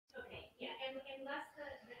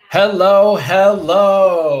Hello,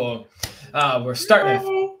 hello. We're starting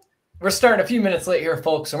a few minutes late here,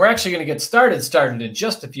 folks, and we're actually going to get started in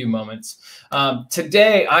just a few moments.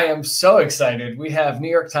 Today, I am so excited. We have New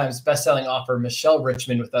York Times bestselling author Michelle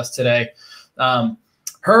Richmond with us today.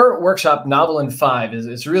 Her workshop, Novel in 5,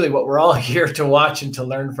 is really what we're all here to watch and to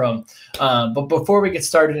learn from. But before we get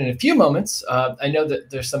started in a few moments, I know that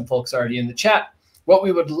there's some folks already in the chat. What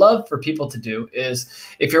we would love for people to do is,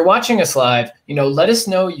 if you're watching us live, let us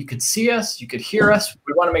know you could see us, you could hear us.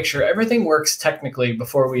 We want to make sure everything works technically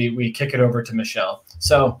before we kick it over to Michelle.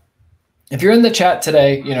 So if you're in the chat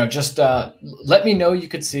today, just let me know you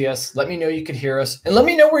could see us, let me know you could hear us, and let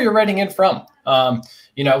me know where you're writing in from.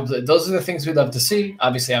 Those are the things we'd love to see.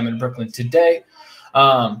 Obviously, I'm in Brooklyn today,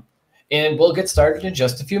 and we'll get started in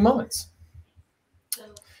just a few moments.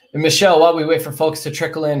 And Michelle, while we wait for folks to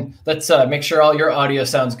trickle in, let's make sure all your audio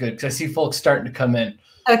sounds good, because I see folks starting to come in.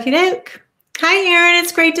 Okie doke. Hi, Erin.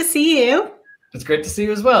 It's great to see you. It's great to see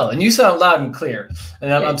you as well. And you sound loud and clear.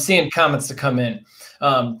 And I'm seeing comments to come in.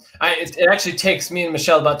 It actually takes me and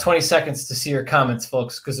Michelle about 20 seconds to see your comments,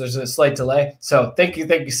 folks, because there's a slight delay. So thank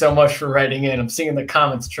you so much for writing in. I'm seeing the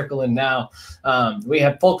comments trickle in now. We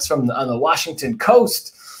have folks on the Washington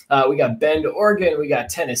coast. We got Bend, Oregon. We got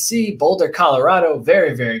Tennessee, Boulder, Colorado.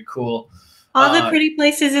 Very, very cool. All the pretty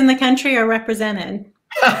places in the country are represented.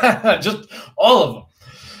 Just all of them.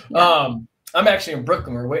 Yeah. I'm actually in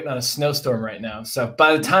Brooklyn. We're waiting on a snowstorm right now. So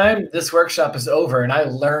by the time this workshop is over and I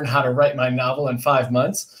learn how to write my novel in 5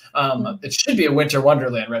 months, it should be a winter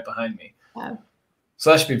wonderland right behind me. Yeah.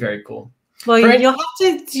 So that should be very cool. Well, you'll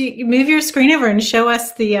have to move your screen over and show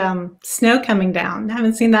us the snow coming down. I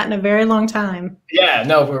haven't seen that in a very long time. Yeah,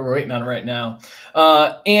 no, we're waiting on it right now.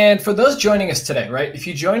 And for those joining us today, right, if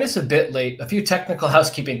you join us a bit late, a few technical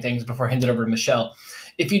housekeeping things before I hand it over to Michelle.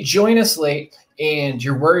 If you join us late and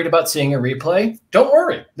you're worried about seeing a replay, don't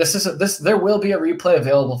worry. There will be a replay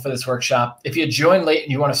available for this workshop. If you join late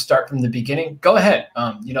and you want to start from the beginning, go ahead.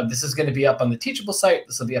 This is going to be up on the Teachable site.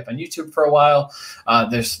 This will be up on YouTube for a while.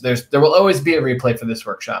 There will always be a replay for this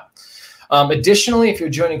workshop. Additionally, if you're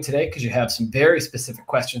joining today because you have some very specific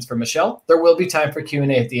questions for Michelle, there will be time for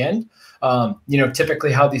Q&A at the end.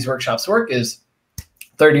 Typically how these workshops work is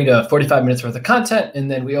 30 to 45 minutes worth of content,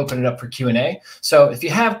 and then we open it up for Q&A. So if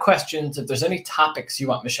you have questions, if there's any topics you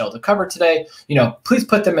want Michelle to cover today, please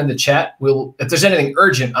put them in the chat. If there's anything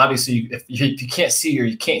urgent, obviously, if you can't see or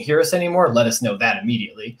you can't hear us anymore, let us know that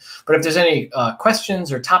immediately. But if there's any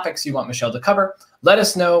questions or topics you want Michelle to cover, let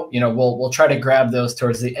us know. We'll try to grab those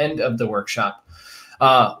towards the end of the workshop.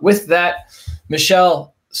 With that,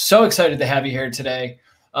 Michelle, so excited to have you here today.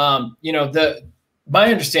 My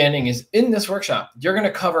understanding is in this workshop, you're going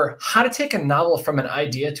to cover how to take a novel from an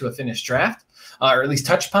idea to a finished draft, or at least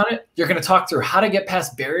touch upon it. You're going to talk through how to get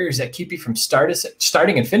past barriers that keep you from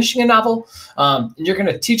starting and finishing a novel. And you're going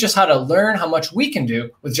to teach us how to learn how much we can do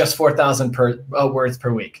with just 4,000 words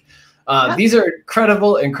per week. These are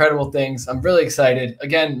incredible things. I'm really excited.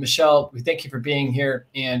 Again, Michelle, we thank you for being here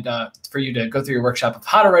and for you to go through your workshop of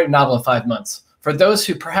how to write a novel in 5 months. For those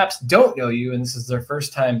who perhaps don't know you, and this is their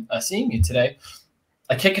first time seeing you today,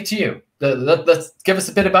 I kick it to you. Let's give us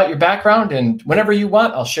a bit about your background, and whenever you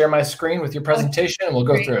want, I'll share my screen with your presentation and we'll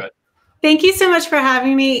go through it. Thank you so much for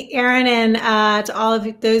having me, Erin, and to all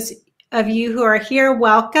of those of you who are here,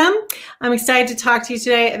 welcome. I'm excited to talk to you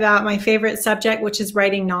today about my favorite subject, which is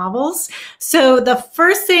writing novels. So the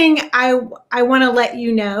first thing I want to let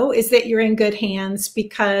you know is that you're in good hands,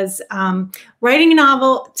 because writing a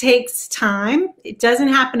novel takes time. It doesn't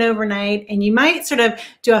happen overnight, and you might sort of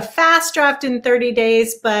do a fast draft in 30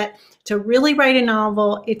 days, but to really write a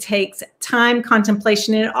novel, it takes time,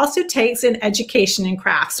 contemplation, and it also takes an education in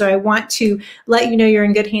craft. So I want to let you know you're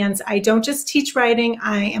in good hands. I don't just teach writing.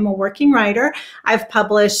 I am a working writer. I've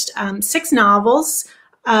published 6 novels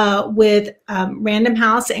with Random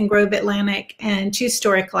House and Grove Atlantic, and 2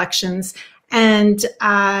 story collections. And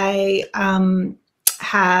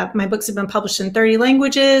my books have been published in 30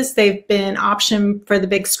 languages. They've been optioned for the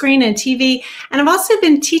big screen and TV. And I've also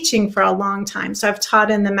been teaching for a long time. So I've taught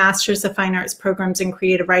in the Masters of Fine Arts programs in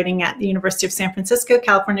creative writing at the University of San Francisco,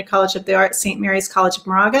 California College of the Arts, St. Mary's College of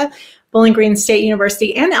Moraga, Bowling Green State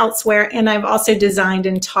University, and elsewhere. And I've also designed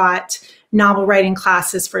and taught novel writing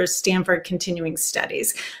classes for Stanford Continuing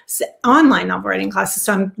Studies, so online novel writing classes.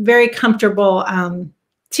 So I'm very comfortable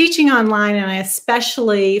teaching online, and I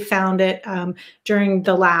especially found it during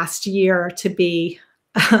the last year to be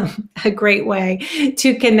a great way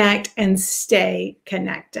to connect and stay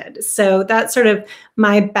connected. So that's sort of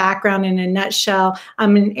my background in a nutshell.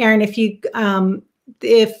 And Erin,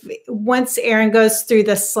 if once Erin goes through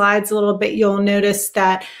the slides a little bit, you'll notice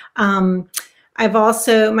that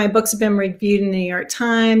my books have been reviewed in the New York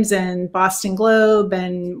Times and Boston Globe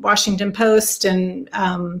and Washington Post and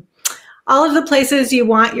all of the places you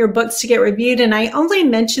want your books to get reviewed. And I only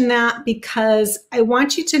mention that because I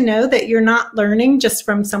want you to know that you're not learning just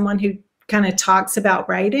from someone who kind of talks about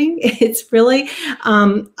writing. It's really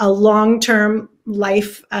a long-term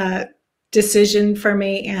life decision for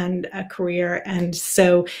me and a career. And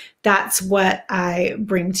so that's what I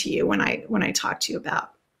bring to you when I talk to you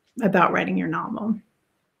about writing your novel.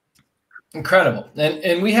 Incredible.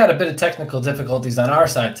 And we had a bit of technical difficulties on our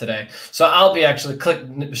side today. So I'll be actually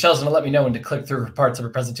Michelle's going to let me know when to click through parts of her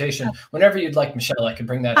presentation. Whenever you'd like, Michelle, I can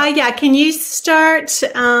bring that up. Yeah. Can you start?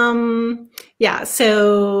 Yeah.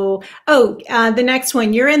 So, the next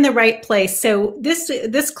one, you're in the right place. So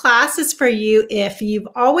this class is for you if you've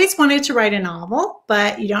always wanted to write a novel,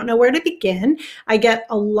 but you don't know where to begin. I get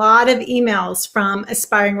a lot of emails from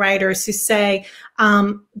aspiring writers who say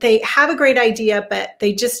they have a great idea, but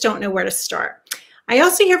they just don't know where to start. I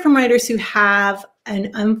also hear from writers who have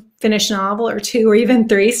an unfinished novel or 2 or even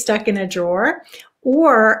 3 stuck in a drawer,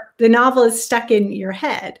 or the novel is stuck in your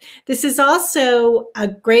head. This is also a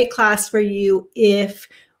great class for you if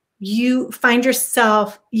you find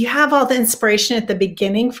yourself, you have all the inspiration at the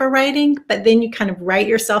beginning for writing, but then you kind of write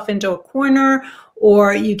yourself into a corner,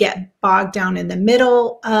 or you get bogged down in the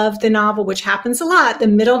middle of the novel, which happens a lot. The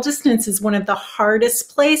middle distance is one of the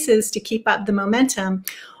hardest places to keep up the momentum,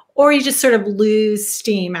 or you just sort of lose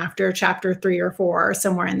steam after chapter 3 or 4 or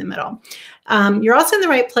somewhere in the middle. You're also in the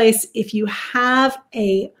right place if you have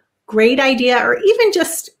a great idea or even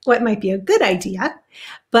just what might be a good idea,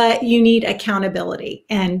 but you need accountability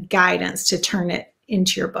and guidance to turn it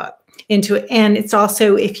into your book. And it's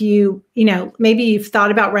also if maybe you've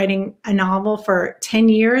thought about writing a novel for 10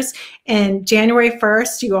 years and January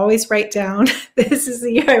 1st, you always write down, this is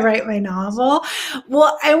the year I write my novel.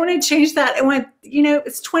 Well, I want to change that. I want,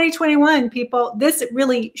 it's 2021, people. This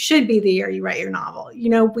really should be the year you write your novel.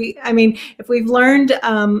 If we've learned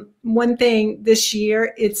one thing this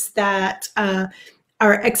year, it's that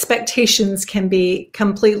our expectations can be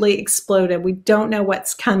completely exploded. We don't know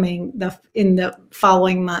what's coming in the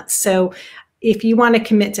following months. So if you want to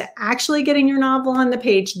commit to actually getting your novel on the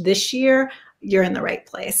page this year, you're in the right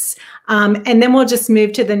place. And then we'll just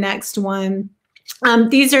move to the next one.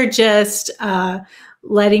 These are just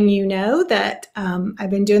letting you know that I've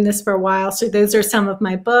been doing this for a while. So those are some of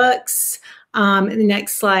my books. In the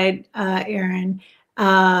next slide, Erin.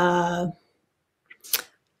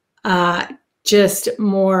 Just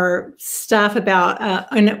more stuff about,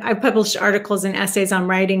 and I published articles and essays on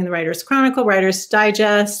writing in the Writer's Chronicle, Writer's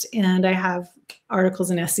Digest, and I have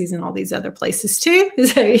articles and essays in all these other places too.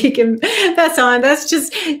 So you can pass on. That's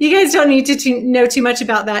just, you guys don't need to know too much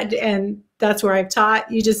about that, and that's where I've taught.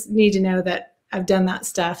 You just need to know that I've done that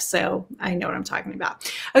stuff, so I know what I'm talking about.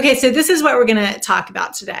 Okay, so this is what we're going to talk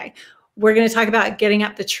about today. We're going to talk about getting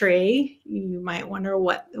up the tree. You might wonder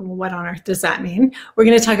what on earth does that mean? We're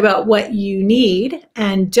going to talk about what you need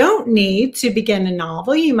and don't need to begin a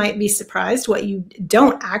novel. You might be surprised what you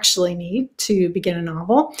don't actually need to begin a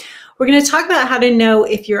novel. We're going to talk about how to know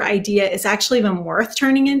if your idea is actually even worth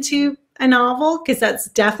turning into a novel, because that's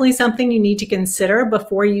definitely something you need to consider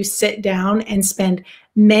before you sit down and spend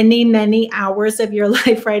many, many hours of your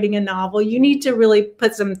life writing a novel. You need to really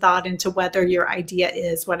put some thought into whether your idea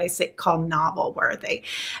is what I call novel worthy.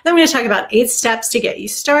 Then I'm going to talk about 8 steps to get you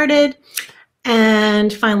started.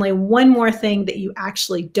 And finally, one more thing that you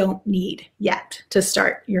actually don't need yet to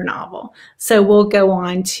start your novel. So we'll go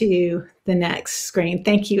on to the next screen.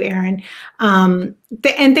 Thank you, Erin. And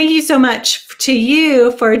thank you so much to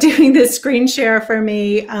you for doing this screen share for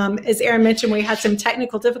me. As Erin mentioned, we had some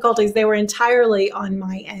technical difficulties. They were entirely on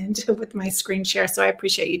my end with my screen share. So I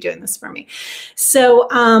appreciate you doing this for me. So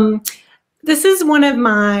this is one of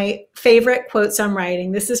my favorite quotes on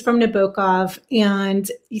writing. This is from Nabokov. And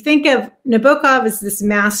you think of Nabokov as this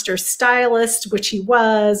master stylist, which he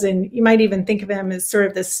was, and you might even think of him as sort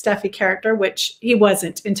of this stuffy character, which he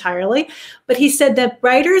wasn't entirely. But he said that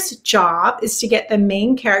writer's job is to get the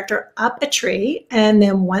main character up a tree, and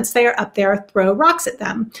then once they are up there, throw rocks at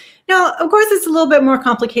them. Now, of course, it's a little bit more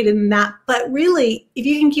complicated than that, but really, if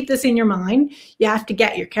you can keep this in your mind, you have to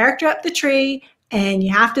get your character up the tree, and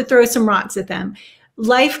you have to throw some rocks at them.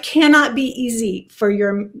 Life cannot be easy for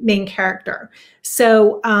your main character.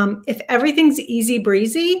 So if everything's easy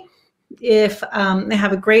breezy, if they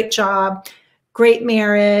have a great job, great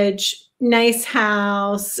marriage, nice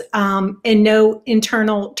house, and no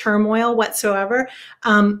internal turmoil whatsoever,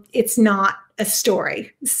 it's not a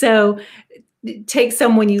story. So take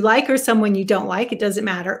someone you like or someone you don't like, it doesn't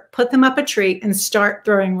matter. Put them up a tree and start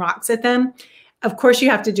throwing rocks at them. Of course, you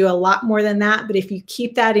have to do a lot more than that, but if you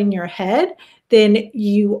keep that in your head, then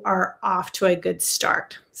you are off to a good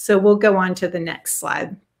start. So we'll go on to the next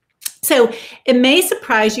slide. So it may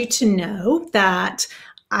surprise you to know that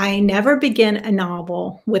I never begin a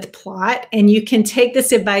novel with plot, and you can take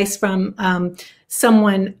this advice from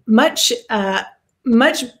someone much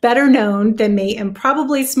better known than me and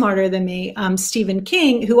probably smarter than me, Stephen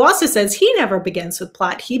King, who also says he never begins with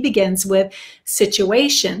plot. He begins with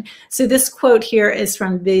situation. So this quote here is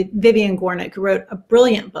from Vivian Gornick, who wrote a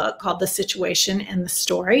brilliant book called The Situation and the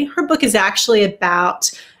Story. Her book is actually about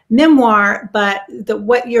memoir, but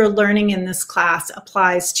what you're learning in this class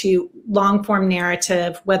applies to long form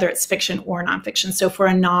narrative, whether it's fiction or nonfiction. So for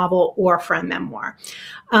a novel or for a memoir.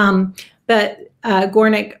 But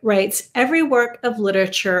Gornick writes, every work of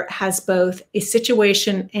literature has both a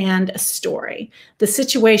situation and a story. The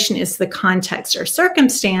situation is the context or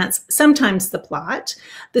circumstance, sometimes the plot.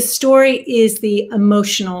 The story is the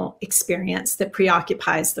emotional experience that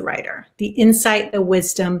preoccupies the writer, the insight, the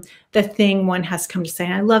wisdom, the thing one has come to say.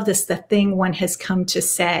 And I love this, the thing one has come to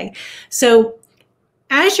say. So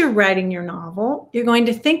as you're writing your novel, you're going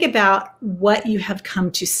to think about what you have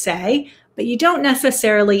come to say, but you don't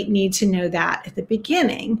necessarily need to know that at the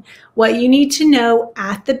beginning. What you need to know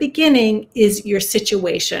at the beginning is your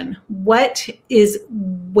situation. What is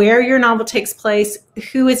where your novel takes place,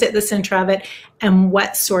 who is at the center of it, and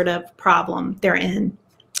what sort of problem they're in.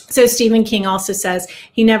 So Stephen King also says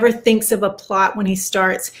he never thinks of a plot when he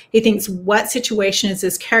starts. He thinks, what situation is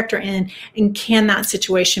this character in, and can that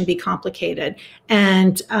situation be complicated?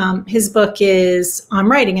 And his book is on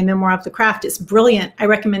writing, A Memoir of the Craft. It's brilliant. I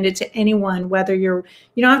recommend it to anyone, whether you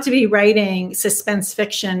don't have to be writing suspense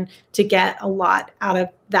fiction to get a lot out of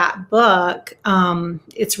that book.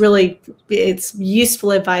 It's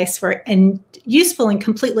useful advice and useful and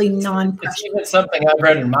completely non-pressure. It's even something I've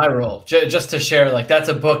read in my role, just to share, like, that's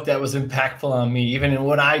a book that was impactful on me, even in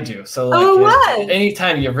what I do. So like,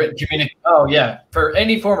 anytime you've written for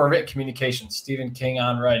any form of written communication, Stephen King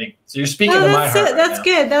on writing. So you're speaking to my heart. That's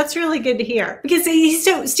good. That's really good to hear, because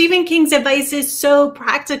Stephen King's advice is so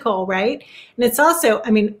practical, right? And it's also,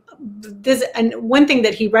 and one thing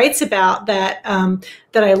that he writes about that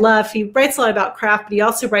I love, he writes a lot about craft, but he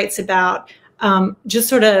also writes about just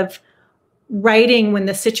sort of writing when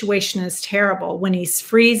the situation is terrible, when he's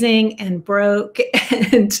freezing and broke,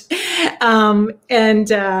 and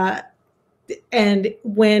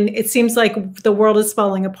when it seems like the world is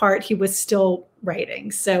falling apart, he was still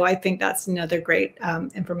writing. So I think that's another great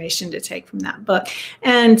information to take from that book.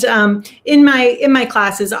 And in my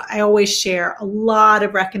classes, I always share a lot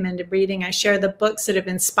of recommended reading. I share the books that have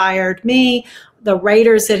inspired me, the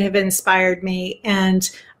writers that have inspired me, and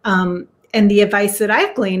the advice that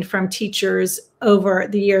I've gleaned from teachers over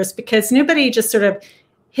the years, because nobody just sort of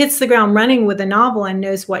hits the ground running with a novel and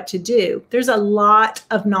knows what to do. There's a lot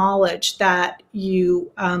of knowledge that you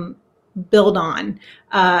build on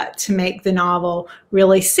to make the novel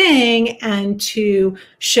really sing and to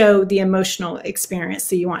show the emotional experience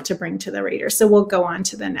that you want to bring to the reader. So we'll go on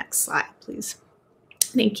to the next slide, please.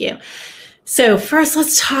 Thank you. So first,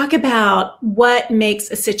 let's talk about what makes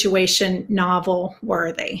a situation novel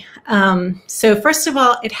worthy. So first of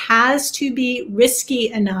all, it has to be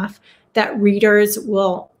risky enough that readers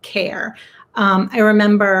will care. I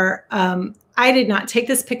remember, I did not take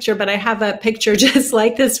this picture, but I have a picture just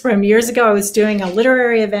like this from years ago. I was doing a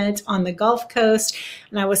literary event on the Gulf Coast,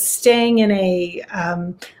 and I was staying in a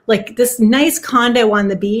like this nice condo on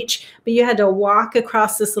the beach, but you had to walk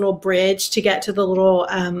across this little bridge to get to the little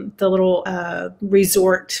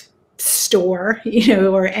resort store,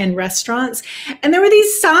 and restaurants. And there were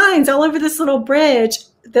these signs all over this little bridge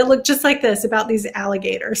that looked just like this about these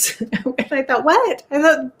alligators. And I thought, what? I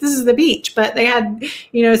thought this is the beach, but they had,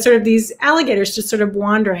 sort of these alligators just sort of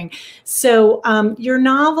wandering. So your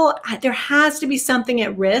novel, there has to be something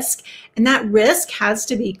at risk, and that risk has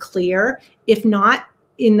to be clear, if not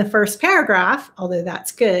in the first paragraph, although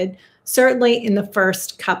that's good, certainly in the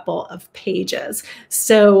first couple of pages.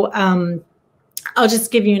 So I'll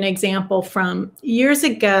just give you an example from years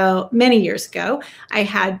ago, many years ago. I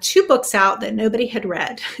had 2 books out that nobody had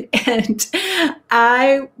read, and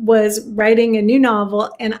I was writing a new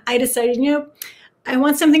novel, and I decided, I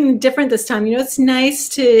want something different this time. It's nice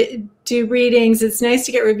to do readings, it's nice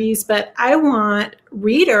to get reviews, but I want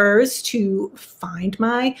readers to find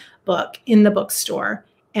my book in the bookstore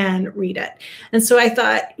and read it. And so I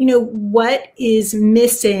thought, what is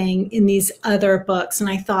missing in these other books? And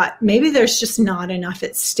I thought maybe there's just not enough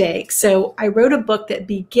at stake. So I wrote a book that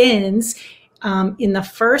begins in the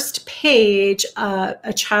first page,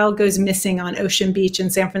 a child goes missing on Ocean Beach in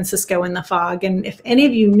San Francisco in the fog. And if any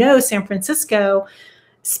of you know San Francisco,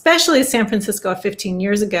 especially San Francisco 15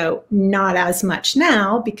 years ago, not as much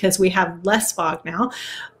now because we have less fog now,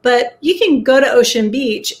 but you can go to Ocean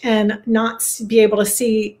Beach and not be able to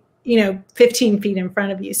see, 15 feet in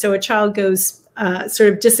front of you. So a child goes,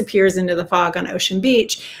 sort of disappears into the fog on Ocean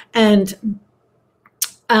Beach. And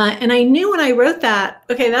I knew when I wrote that,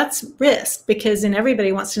 okay, that's risk, because then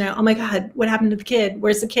everybody wants to know, oh my God, what happened to the kid?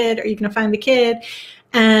 Where's the kid? Are you going to find the kid?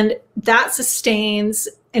 And that sustains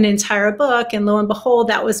an entire book. And lo and behold,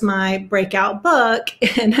 that was my breakout book.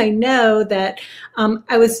 And I know that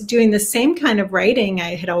I was doing the same kind of writing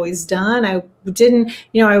I had always done. I didn't,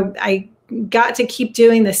 I got to keep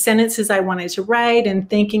doing the sentences I wanted to write and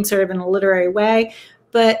thinking sort of in a literary way.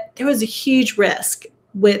 But there was a huge risk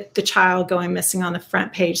with the child going missing on the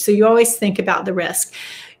front page. So you always think about the risk.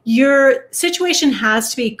 Your situation has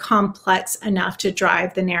to be complex enough to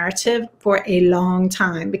drive the narrative for a long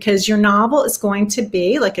time, because your novel is going to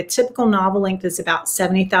be, like, a typical novel length is about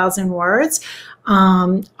 70,000 words.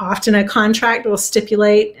 Often a contract will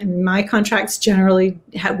stipulate, and my contracts generally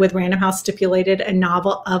with Random House stipulated a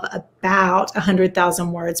novel of about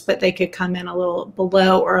 100,000 words, but they could come in a little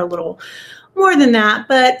below or a little more than that.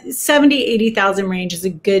 But 70, 80,000 range is a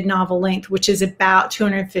good novel length, which is about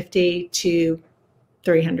 250 to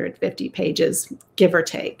 350 pages, give or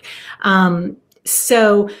take.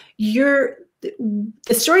 So the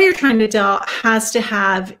story you're trying to tell has to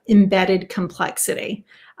have embedded complexity,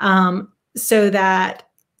 so that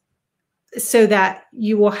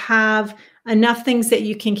you will have enough things that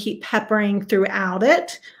you can keep peppering throughout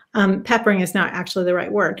it. Peppering is not actually the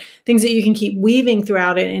right word. Things that you can keep weaving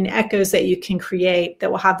throughout it, and echoes that you can create that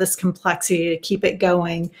will have this complexity to keep it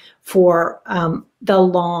going for the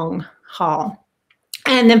long haul.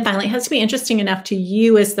 And then finally, it has to be interesting enough to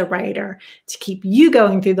you as the writer to keep you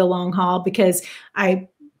going through the long haul, because I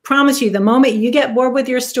promise you, the moment you get bored with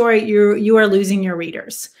your story, you are losing your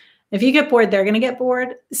readers. If you get bored, they're going to get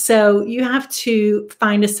bored. So you have to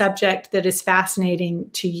find a subject that is fascinating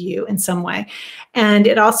to you in some way. And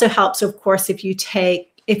it also helps, of course, if you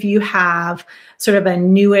have sort of a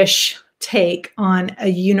newish take on a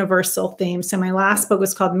universal theme. So my last book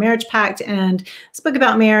was called Marriage Pact, and it's a book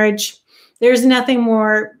about marriage. There's nothing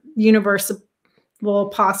more universal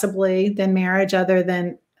possibly than marriage, other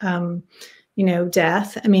than,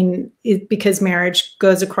 death. I mean, because marriage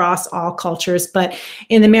goes across all cultures. But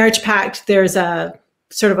in the Marriage Pact, there's a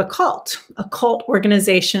sort of a cult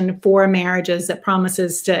organization for marriages that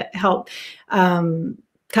promises to help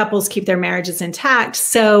couples keep their marriages intact.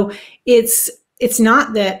 So it's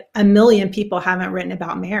not that a million people haven't written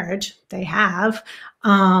about marriage. They have.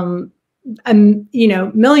 Millions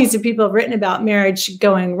of people have written about marriage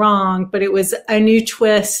going wrong, but it was a new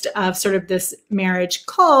twist of sort of this marriage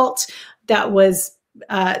cult that was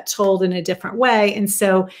told in a different way. And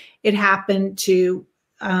so it happened to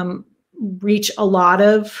reach a lot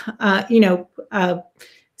of,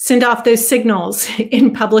 send off those signals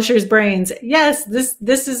in publishers' brains. Yes,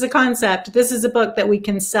 this is a concept. This is a book that we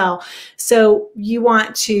can sell. So you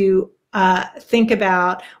want to think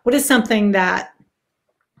about what is something that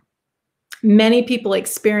many people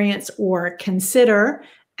experience or consider,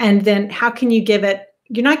 and then how can you give it,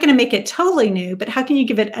 you're not going to make it totally new, but how can you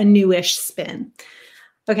give it a newish spin?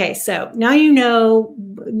 Okay, so now you know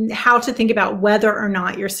how to think about whether or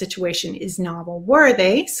not your situation is novel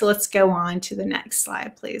worthy. So let's go on to the next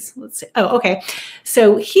slide, please. Let's see. Oh, okay.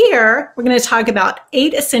 So here we're going to talk about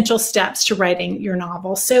 8 essential steps to writing your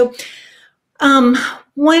novel. So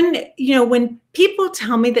when people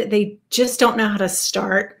tell me that they just don't know how to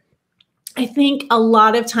start, I think a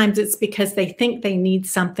lot of times it's because they think they need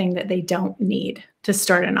something that they don't need to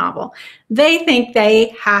start a novel. They think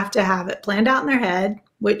they have to have it planned out in their head,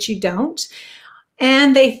 which you don't.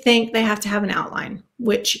 And they think they have to have an outline,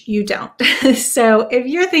 which you don't. So if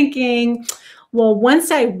you're thinking, well,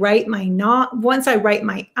 once I write my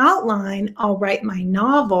outline, I'll write my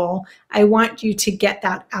novel, I want you to get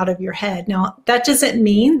that out of your head. Now, that doesn't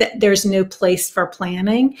mean that there's no place for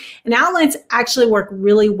planning. And outlines actually work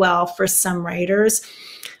really well for some writers,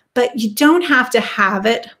 but you don't have to have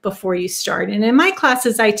it before you start. And in my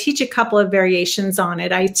classes, I teach a couple of variations on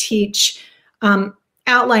it. I teach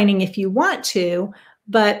outlining if you want to,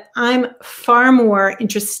 but I'm far more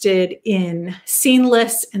interested in scene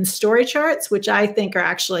lists and story charts, which I think are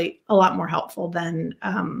actually a lot more helpful than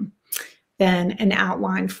than an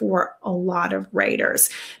outline for a lot of writers.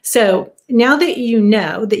 So now that you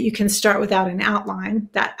know that you can start without an outline,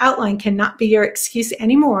 that outline cannot be your excuse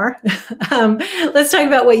anymore. Let's talk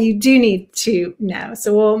about what you do need to know.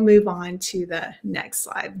 So we'll move on to the next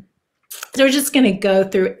slide. So we're just going to go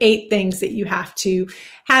through 8 things that you have to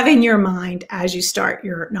have in your mind as you start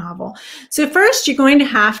your novel. So first, you're going to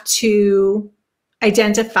have to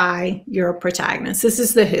identify your protagonist. This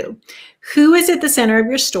is the who. Who is at the center of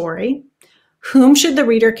your story? Whom should the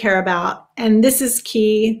reader care about? And this is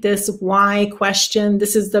key, this why question.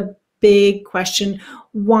 This is the big question.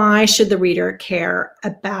 Why should the reader care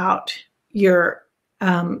about your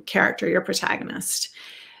character, your protagonist?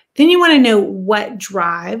 Then you want to know what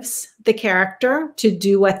drives the character to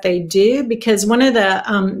do what they do, because one of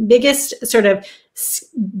the biggest sort of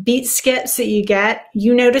beat skips that you get,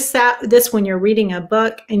 you notice this when you're reading a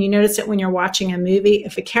book, and you notice it when you're watching a movie.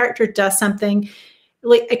 If a character does something,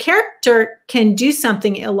 like a character can do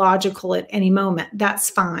something illogical at any moment, that's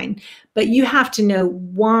fine. But you have to know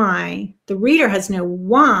why, the reader has to know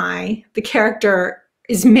why the character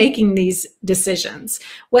is making these decisions,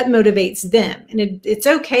 what motivates them. And it's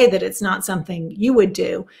okay that it's not something you would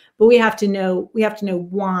do, but we have to know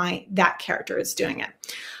why that character is doing it.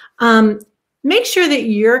 Make sure that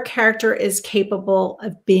your character is capable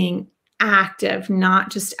of being active,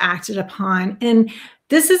 not just acted upon. And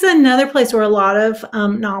this is another place where a lot of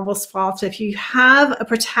novels fall. So if you have a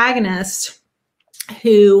protagonist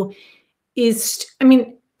who is,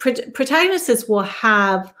 protagonists will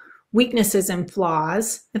have weaknesses and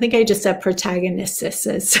flaws. I think I just said protagonists,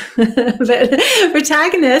 but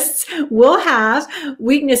protagonists will have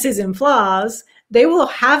weaknesses and flaws. They will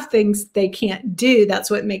have things they can't do. That's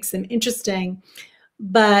what makes them interesting.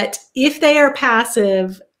 But if they are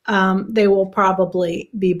passive, they will probably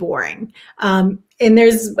be boring. And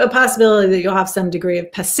there's a possibility that you'll have some degree of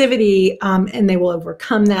passivity, and they will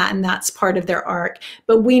overcome that, and that's part of their arc.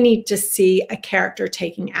 But we need to see a character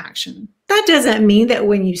taking action. That doesn't mean that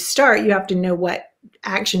when you start, you have to know what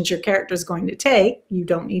actions your character is going to take. You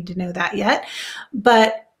don't need to know that yet.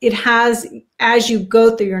 But it has, as you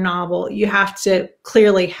go through your novel, you have to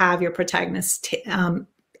clearly have your protagonist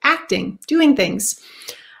acting, doing things.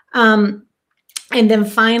 And then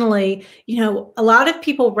finally, a lot of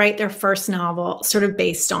people write their first novel sort of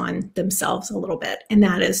based on themselves a little bit, and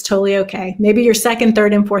that is totally okay. Maybe your second,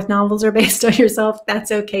 third, and fourth novels are based on yourself.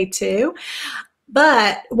 That's okay too.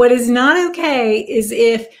 But what is not okay is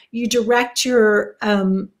if you direct your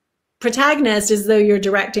protagonist as though you're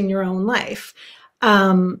directing your own life.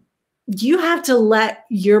 You have to let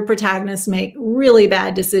your protagonist make really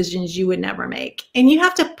bad decisions you would never make. And you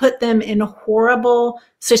have to put them in horrible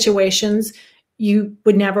situations you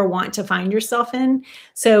would never want to find yourself in.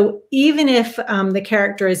 So even if the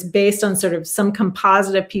character is based on sort of some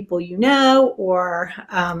composite of people you know, or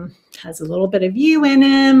has a little bit of you in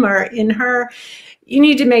him or in her, you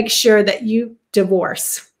need to make sure that you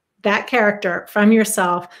divorce that character from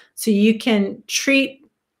yourself so you can treat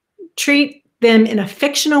them in a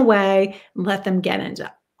fictional way and let them get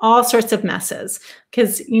into all sorts of messes.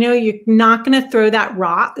 Because you're not going to throw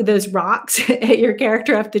those rocks at your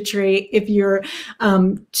character up the tree if you're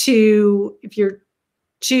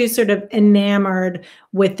too sort of enamored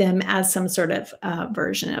with them as some sort of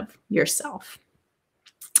version of yourself.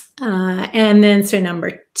 And then, so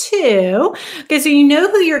number 2, okay, so you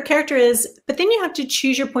know who your character is, but then you have to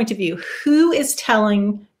choose your point of view. Who is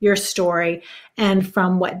telling your story and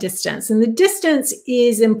from what distance? And the distance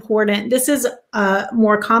is important. This is a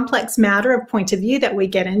more complex matter of point of view that we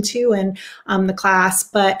get into in the class,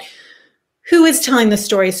 but who is telling the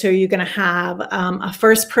story? So you're going to have a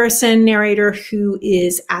first-person narrator who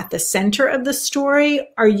is at the center of the story.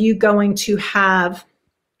 Are you going to have,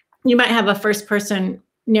 you might have a first-person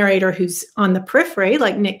narrator who's on the periphery,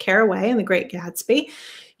 like Nick Carraway in The Great Gatsby.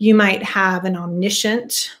 You might have an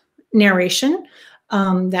omniscient narration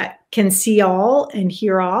that can see all and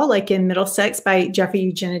hear all, like in Middlesex by Jeffrey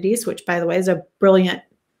Eugenides, which, by the way, is a brilliant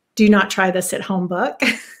do not try this at home book.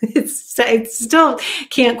 It still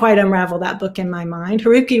can't quite unravel that book in my mind.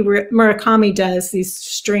 Haruki Murakami does these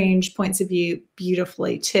strange points of view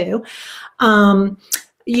beautifully too.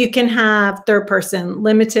 You can have third person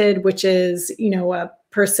limited, which is, a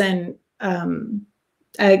person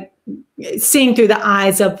seeing through the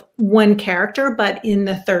eyes of one character, but in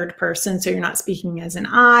the third person. So you're not speaking as an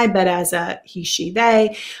I, but as a he, she,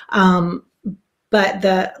 they. But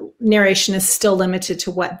the narration is still limited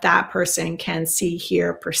to what that person can see,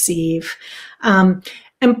 hear, perceive. And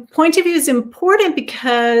point of view is important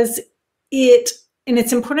because it's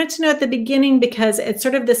important to know at the beginning because it's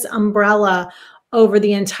sort of this umbrella over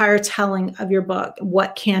the entire telling of your book.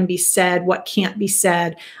 What can be said, what can't be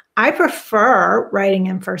said. I prefer writing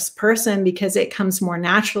in first person because it comes more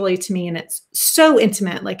naturally to me and it's so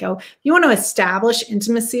intimate. Like, oh, you want to establish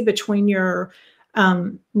intimacy between your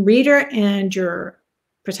reader and your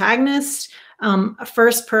protagonist. A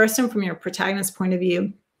first person from your protagonist's point of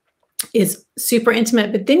view is super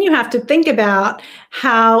intimate, but then you have to think about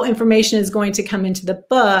how information is going to come into the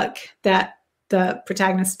book that the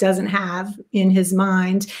protagonist doesn't have in his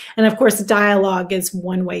mind. And of course, dialogue is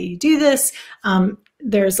one way you do this.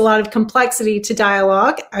 There's a lot of complexity to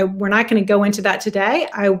dialogue. We're not going to go into that today.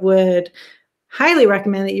 I would highly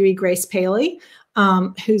recommend that you read Grace Paley,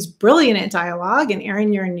 who's brilliant at dialogue. And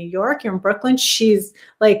Erin, you're in New York, you're in Brooklyn. She's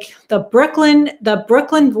like the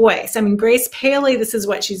Brooklyn voice. I mean, Grace Paley, this is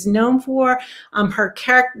what she's known for.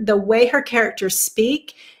 The way her characters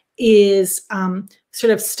speak is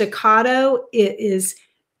sort of staccato. It is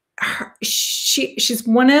she's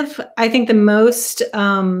one of, I think, the most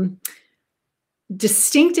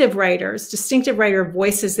distinctive writer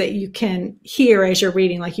voices that you can hear as you're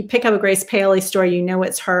reading. Like, you pick up a Grace Paley story, you know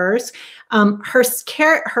it's hers. Her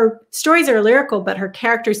stories are lyrical, but her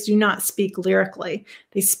characters do not speak lyrically.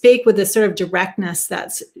 They speak with this sort of directness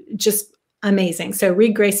that's just amazing. So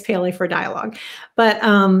read Grace Paley for dialogue. But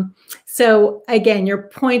so again, your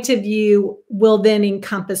point of view will then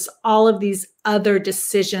encompass all of these other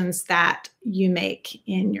decisions that you make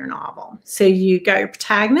in your novel. So you got your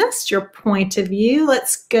protagonist, your point of view.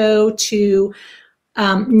 Let's go to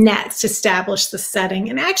next, establish the setting.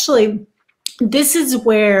 And actually, this is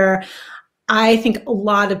where I think a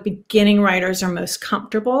lot of beginning writers are most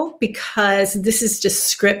comfortable, because this is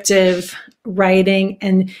descriptive writing.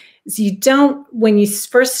 And you don't, when you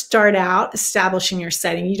first start out establishing your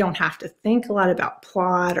setting, you don't have to think a lot about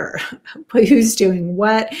plot or who's doing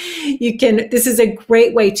what. This is a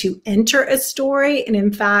great way to enter a story. And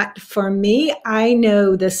in fact, for me, I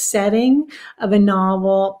know the setting of a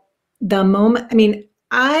novel the moment,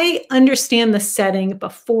 I understand the setting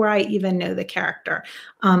before I even know the character.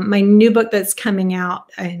 My new book that's coming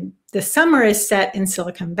out in the summer is set in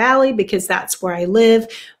Silicon Valley because that's where I live,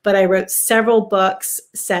 but I wrote several books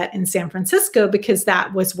set in San Francisco because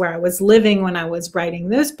that was where I was living when I was writing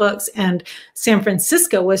those books, and San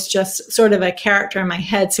Francisco was just sort of a character in my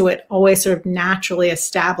head, so it always sort of naturally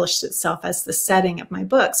established itself as the setting of my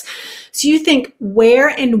books. So you think, where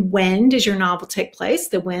and when does your novel take place?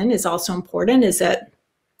 The when is also important. Is it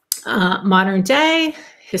modern day,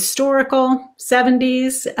 historical,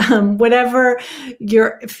 70s, whatever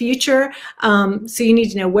your future. So you need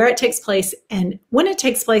to know where it takes place and when it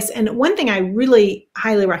takes place. And one thing I really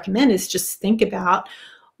highly recommend is just think about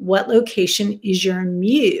what location is your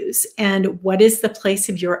muse and what is the place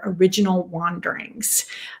of your original wanderings.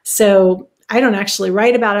 So I don't actually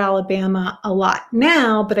write about Alabama a lot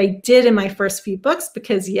now, but I did in my first few books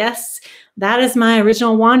because, yes, that is my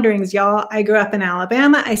original wanderings, y'all. I grew up in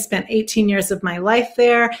Alabama. I spent 18 years of my life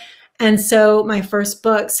there. And so my first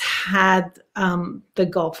books had the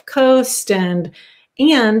Gulf Coast and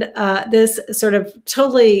this sort of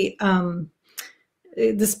totally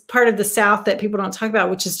this part of the South that people don't talk about,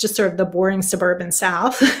 which is just sort of the boring suburban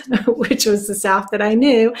South, which was the South that I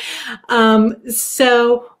knew.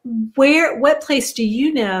 So what place do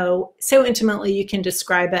you know so intimately you can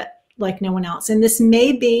describe it like no one else? And this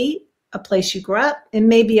may be a place you grew up. It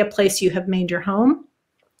may be a place you have made your home.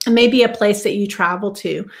 It may be a place that you travel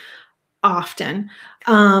to often.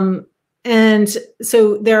 And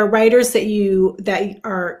so there are writers that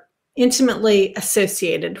are intimately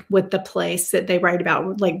associated with the place that they write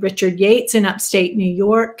about, like Richard Yates in upstate New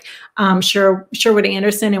York, Sherwood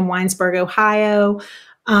Anderson in Winesburg, Ohio,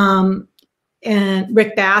 and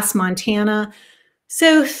Rick Bass, Montana.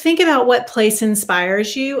 So think about what place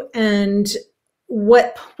inspires you and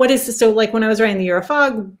what is this? So like when I was writing The Year of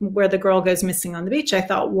Fog, where the girl goes missing on the beach, I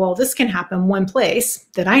thought, well, this can happen one place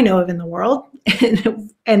that I know of in the world,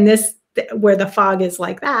 and this where the fog is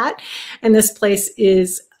like that, and this place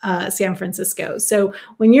is San Francisco. So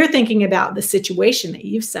when you're thinking about the situation that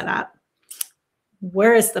you've set up,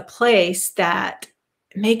 where is the place that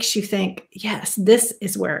makes you think, yes, this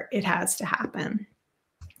is where it has to happen?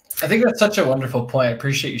 I think that's such a wonderful point. I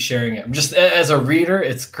appreciate you sharing it. Just as a reader,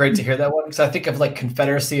 it's great to hear that one, because I think of like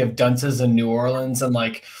Confederacy of Dunces in New Orleans, and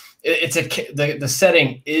like the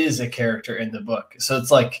setting is a character in the book. So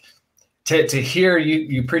it's like to hear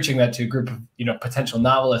you preaching that to a group of potential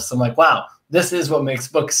novelists. I'm like, wow, this is what makes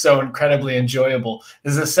books so incredibly enjoyable.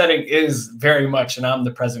 Is the setting is very much an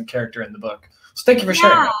omnipresent character in the book. So thank you for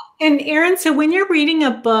sharing. And Aaron, so when you're reading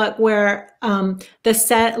a book where the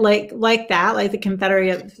set like that, like the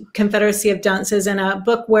Confederacy of Dunces, and a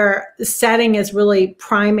book where the setting is really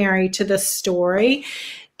primary to the story,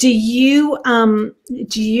 do you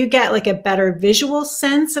get like a better visual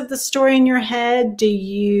sense of the story in your head? Do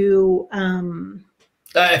you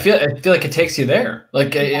I feel like it takes you there.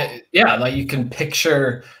 Like yeah, like you can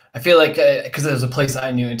picture. I feel like because it was a place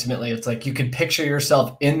I knew intimately, it's like you can picture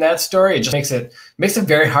yourself in that story. It just makes it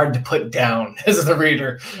very hard to put down as the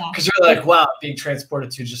reader, because you're like, wow, being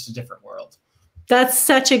transported to just a different world. That's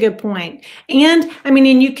such a good point. And I mean,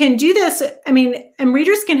 and you can do this. I mean, and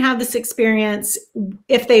readers can have this experience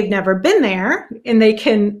if they've never been there, and they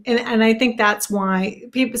can, and I think that's why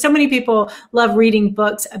so many people love reading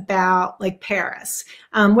books about like Paris,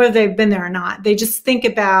 whether they've been there or not. They just think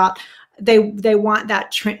about, they want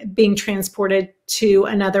that being transported to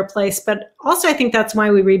another place. But also I think that's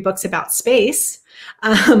why we read books about space,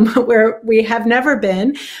 where we have never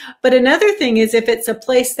been. But another thing is, if it's a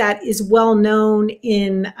place that is well known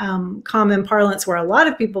in common parlance, where a lot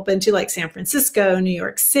of people have been to, like San Francisco, New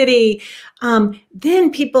York City,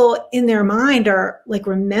 then people in their mind are like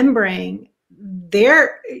remembering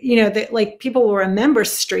like people will remember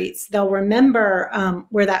streets. They'll remember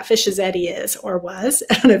where that Fish's Eddy is, or was.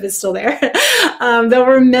 I don't know if it's still there. They'll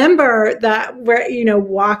remember that, where,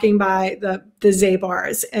 walking by the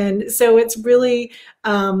Zabars. And so it's really,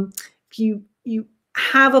 you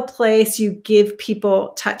have a place, you give people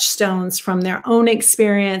touchstones from their own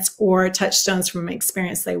experience, or touchstones from an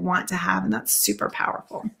experience they want to have. And that's super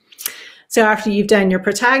powerful. So after you've done your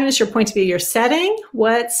protagonist, your point of view, your setting,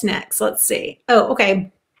 what's next? Let's see. Oh, okay.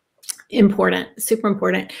 Important, super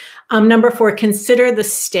important. Number 4, consider the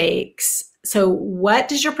stakes. So what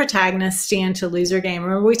does your protagonist stand to lose or gain?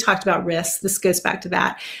 Remember, we talked about risks. This goes back to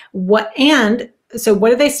that. So what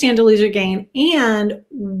do they stand to lose or gain? And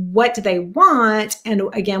what do they want? And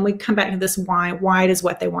again, we come back to this why. Why does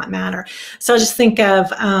what they want matter? So I'll just think of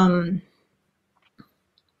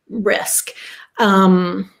risk.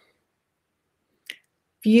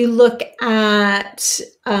 If you look at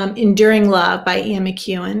Enduring Love by Ian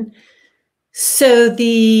McEwan, so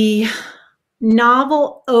the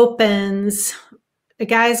novel opens, a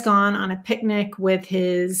guy's gone on a picnic with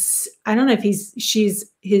his, I don't know if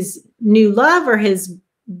she's his new love or his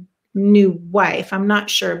new wife, I'm not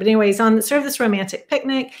sure. But anyway, he's on sort of this romantic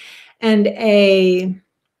picnic, and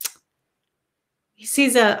he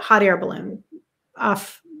sees a hot air balloon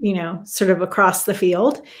off, sort of across the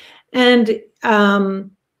field. And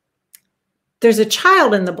there's a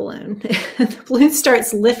child in the balloon. The balloon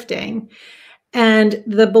starts lifting, and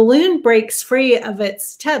the balloon breaks free of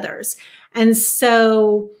its tethers. And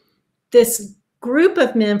so this group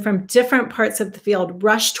of men from different parts of the field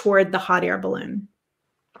rush toward the hot air balloon.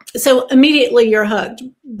 So immediately you're hooked,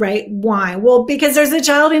 right? Why? Well, because there's a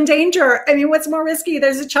child in danger. I mean, what's more risky?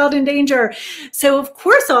 There's a child in danger. So of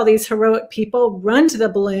course, all these heroic people run to the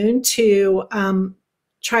balloon to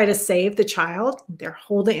try to save the child. They're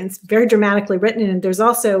holding, and it's very dramatically written. And there's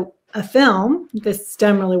also a film that's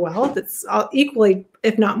done really well, that's equally,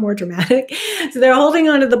 if not more dramatic. So they're holding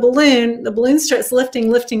onto the balloon. The balloon starts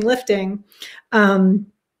lifting. And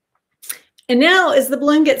now as the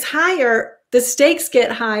balloon gets higher, the stakes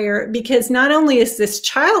get higher, because not only is this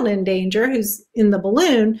child in danger who's in the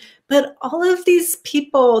balloon, but all of these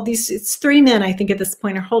people, it's 3 men, I think at this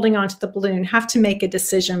point, are holding onto the balloon, have to make a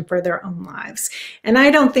decision for their own lives. And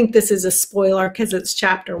I don't think this is a spoiler, because it's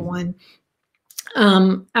chapter 1.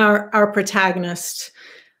 Our protagonist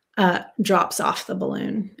drops off the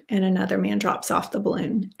balloon, and another man drops off the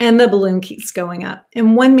balloon, and the balloon keeps going up,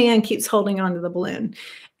 and one man keeps holding onto the balloon.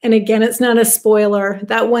 And again, it's not a spoiler,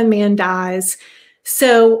 that one man dies.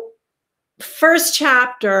 So first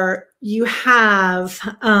chapter, you have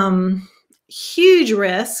huge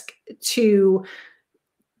risk to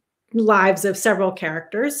lives of several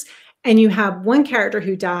characters, and you have one character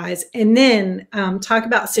who dies. And then talk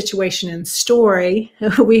about situation and story.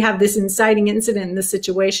 We have this inciting incident in this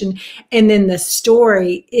situation, and then the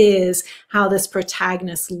story is how this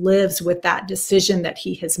protagonist lives with that decision that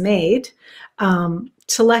he has made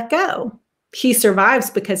to let go. He survives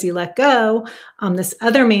because he let go. This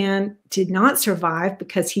other man did not survive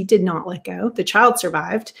because he did not let go. The child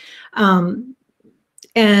survived.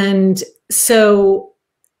 And so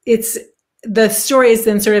the story is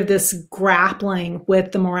then sort of this grappling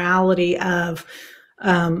with the morality of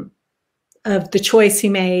of the choice he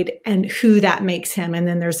made and who that makes him. And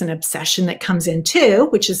then there's an obsession that comes in too,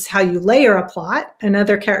 which is how you layer a plot.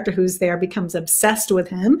 Another character who's there becomes obsessed with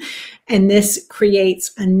him. And this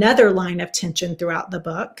creates another line of tension throughout the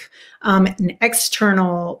book, an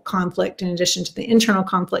external conflict in addition to the internal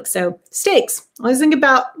conflict. So stakes, always think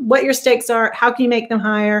about what your stakes are. How can you make them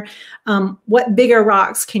higher? What bigger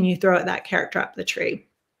rocks can you throw at that character up the tree?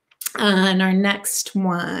 And our next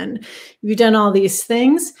one, you've done all these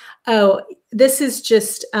things. Oh, this is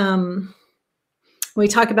just, when we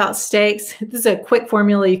talk about stakes, this is a quick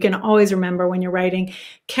formula you can always remember when you're writing.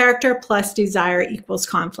 Character plus desire equals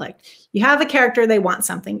conflict. You have a character, they want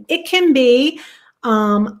something. It can be,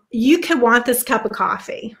 you could want this cup of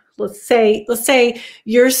coffee. Let's say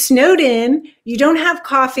you're snowed in, you don't have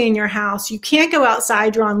coffee in your house, you can't go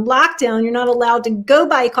outside, you're on lockdown, you're not allowed to go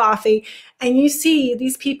buy coffee, and you see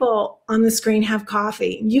these people on the screen have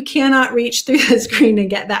coffee. You cannot reach through the screen and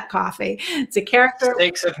get that coffee. It's a character.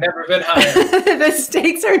 Stakes have never been higher. The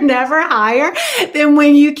stakes are never higher than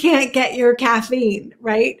when you can't get your caffeine,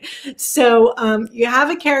 right? So you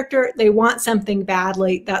have a character, they want something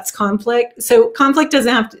badly, that's conflict. So conflict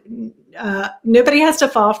doesn't have to, nobody has to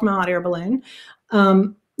fall from a hot air balloon.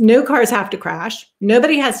 No cars have to crash.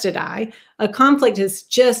 Nobody has to die. A conflict is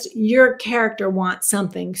just your character wants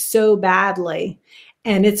something so badly,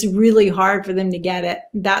 and it's really hard for them to get it.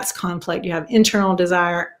 That's conflict. You have internal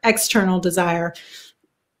desire, external desire,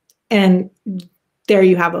 and there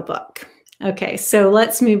you have a book. Okay, so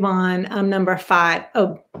let's move on. Number 5.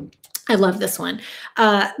 Oh, I love this one.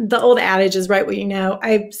 The old adage is write what you know.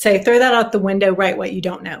 I say throw that out the window, write what you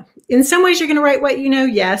don't know. In some ways, you're going to write what you know.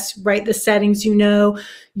 Yes, write the settings you know.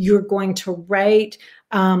 You're going to write.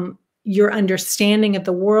 Your understanding of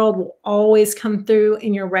the world will always come through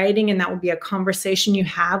in your writing, and that will be a conversation you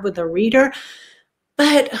have with a reader.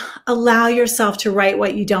 But allow yourself to write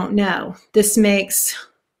what you don't know. This makes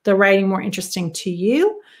the writing more interesting to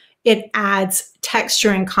you. It adds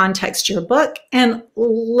texture and context to your book. And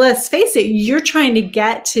let's face it, you're trying to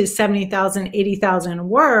get to 70,000, 80,000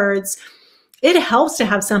 words. It helps to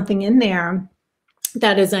have something in there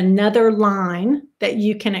that is another line that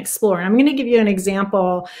you can explore. And I'm going to give you an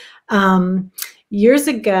example. Years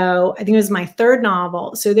ago, I think it was my 3rd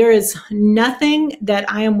novel. So there is nothing that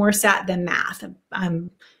I am worse at than math.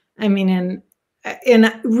 And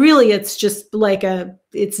really, it's just like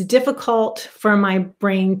it's difficult for my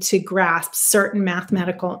brain to grasp certain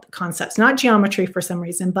mathematical concepts, not geometry for some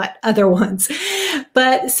reason, but other ones.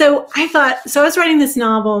 But so I was writing this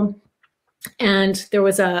novel, and there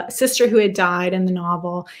was a sister who had died in the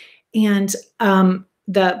novel, and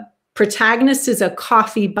the protagonist is a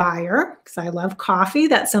coffee buyer, because I love coffee.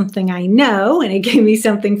 That's something I know, and it gave me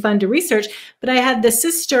something fun to research. But I had the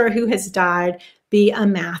sister who has died be a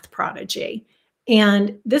math prodigy.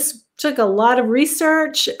 And this took a lot of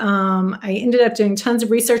research. I ended up doing tons of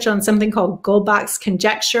research on something called Goldbach's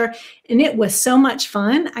conjecture, and it was so much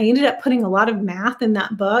fun. I ended up putting a lot of math in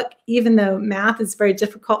that book, even though math is very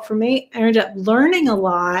difficult for me. I ended up learning a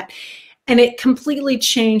lot, and it completely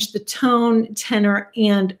changed the tone, tenor,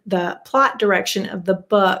 and the plot direction of the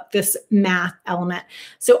book, this math element.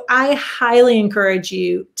 So I highly encourage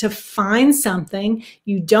you to find something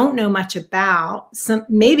you don't know much about,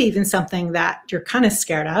 maybe even something that you're kind of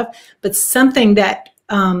scared of, but something that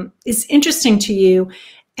is interesting to you,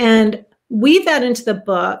 and weave that into the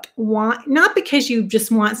book, not because you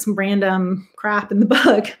just want some random crap in the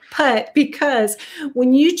book, but because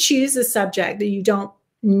when you choose a subject that you don't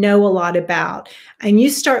know a lot about, and you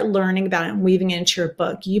start learning about it and weaving it into your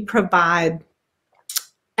book, you provide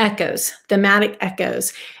echoes, thematic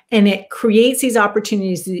echoes, and it creates these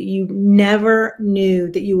opportunities that you never knew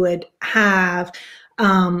that you would have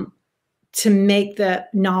to make the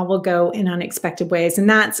novel go in unexpected ways. And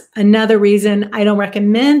that's another reason I don't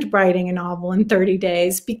recommend writing a novel in 30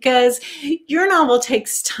 days, because your novel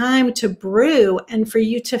takes time to brew and for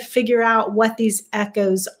you to figure out what these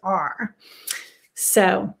echoes are.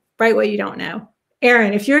 So write what you don't know.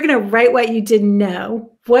 Erin, if you're going to write what you didn't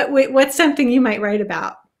know, what's something you might write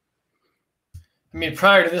about? I mean,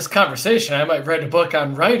 prior to this conversation, I might write a book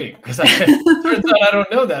on writing, because turns out I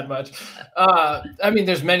don't know that much. I mean,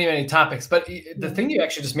 there's many, many topics, but the thing you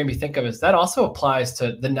actually just made me think of is that also applies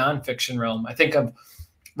to the nonfiction realm. I think of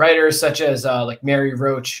writers such as like Mary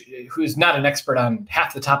Roach, who's not an expert on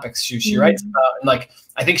half the topics she writes about. And like,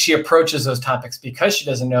 I think she approaches those topics because she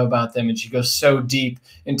doesn't know about them, and she goes so deep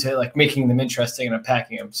into like making them interesting and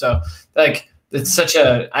unpacking them. So like, it's such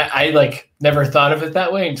I like never thought of it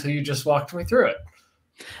that way until you just walked me through it.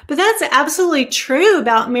 But that's absolutely true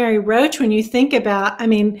about Mary Roach when you think about, I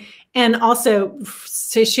mean, and also,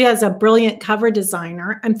 so she has a brilliant cover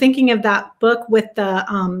designer. I'm thinking of that book with the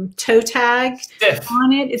toe tag Stiff.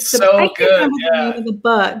 on it. It's So I can't good. remember the name of the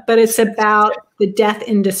book, but it's about the death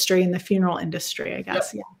industry and the funeral industry, I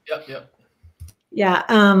guess. Yep. Yep.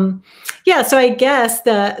 Yeah. Yeah. So I guess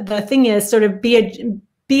the thing is sort of be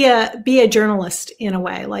a journalist in a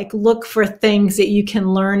way, like look for things that you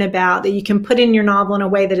can learn about, that you can put in your novel in a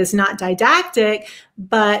way that is not didactic,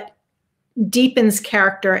 but deepens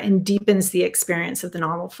character and deepens the experience of the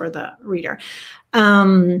novel for the reader.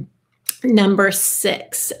 Number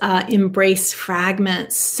 6, embrace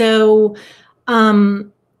fragments. So,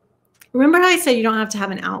 remember how I said you don't have to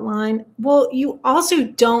have an outline? Well, you also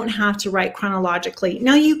don't have to write chronologically.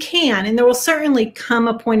 Now you can, and there will certainly come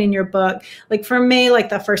a point in your book, like for me, like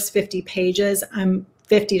the first 50 pages,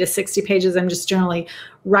 50 to 60 pages, I'm just generally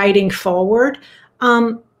writing forward.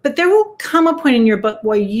 But there will come a point in your book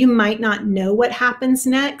where you might not know what happens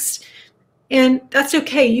next. And that's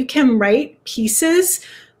okay. You can write pieces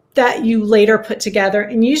that you later put together.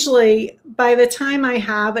 And usually by the time I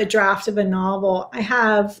have a draft of a novel, I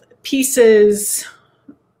have pieces.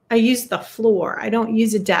 I use the floor. I don't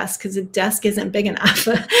use a desk because a desk isn't big enough.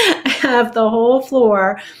 I have the whole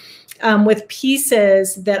floor with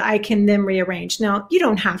pieces that I can then rearrange. Now, you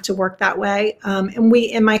don't have to work that way. And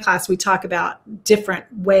in my class, we talk about different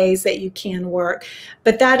ways that you can work.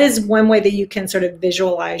 But that is one way that you can sort of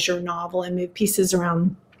visualize your novel and move pieces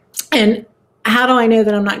around. And how do I know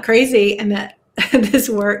that I'm not crazy and that this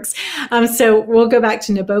works? So we'll go back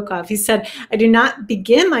to Nabokov. He said, I do not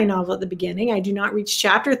begin my novel at the beginning. I do not reach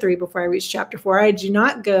chapter 3 before I reach chapter 4. I do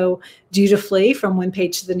not go dutifully from one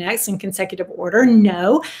page to the next in consecutive order.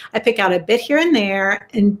 No, I pick out a bit here and there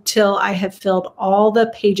until I have filled all the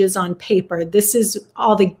pages on paper. This is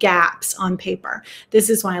all the gaps on paper. This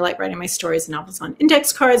is why I like writing my stories and novels on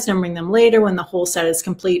index cards, numbering them later. When the whole set is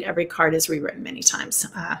complete, every card is rewritten many times.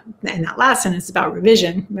 And that last sentence is about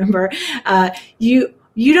revision. Remember, you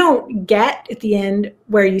don't get at the end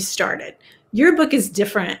where you started. Your book is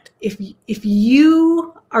different. If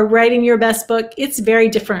you are writing your best book, it's very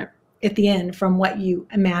different at the end from what you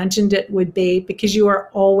imagined it would be, because you are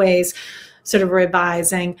always sort of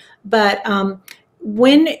revising. But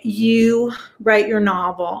when you write your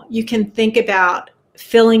novel, you can think about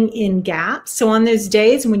filling in gaps. So on those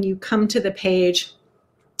days when you come to the page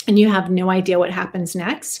and you have no idea what happens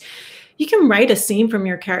next, you can write a scene from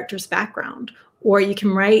your character's background, or you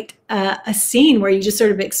can write a scene where you just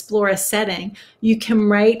sort of explore a setting. You can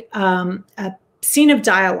write a scene of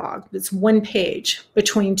dialogue that's one page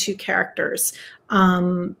between two characters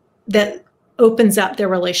that opens up their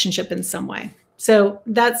relationship in some way. So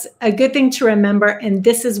that's a good thing to remember. And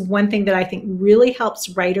this is one thing that I think really helps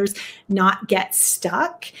writers not get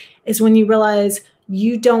stuck, is when you realize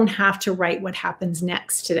you don't have to write what happens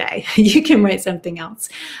next today. You can write something else.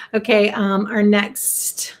 Okay, our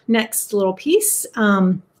next little piece.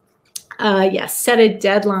 Yes, set a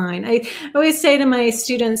deadline. I always say to my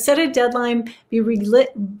students, set a deadline, be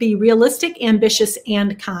realistic, ambitious,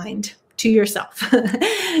 and kind to yourself.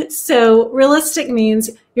 So realistic means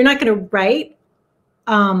you're not going to write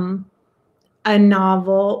a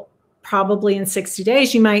novel probably in 60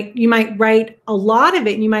 days. You might write a lot of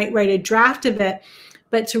it, and you might write a draft of it,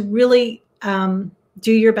 but to really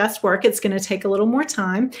do your best work, it's going to take a little more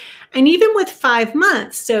time. And even with 5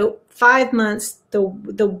 months, so 5 months, the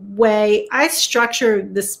way I structure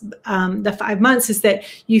this, the 5 months, is that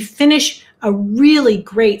you finish a really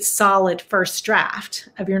great, solid first draft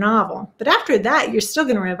of your novel. But after that, you're still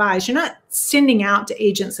going to revise. You're not sending out to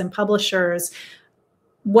agents and publishers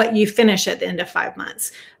what you finish at the end of 5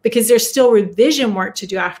 months, because there's still revision work to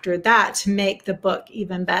do after that to make the book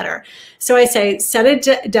even better. So I say set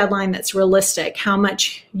a deadline that's realistic, how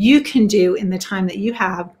much you can do in the time that you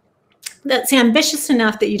have, that's ambitious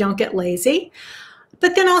enough that you don't get lazy,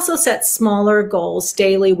 but then also set smaller goals,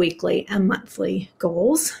 daily, weekly, and monthly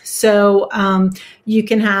goals. So you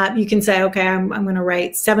can say, okay, I'm going to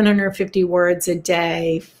write 750 words a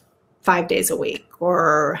day, 5 days a week,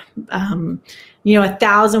 or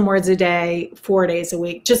 1,000 words a day, 4 days a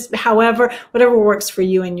week, just whatever works for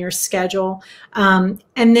you and your schedule. And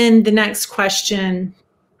then the next question,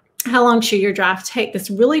 how long should your draft take? This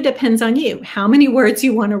really depends on you, how many words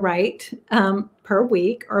you want to write per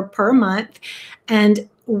week or per month, and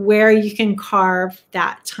where you can carve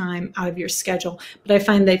that time out of your schedule. But I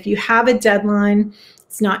find that if you have a deadline,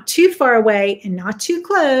 it's not too far away and not too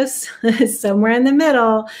close, somewhere in the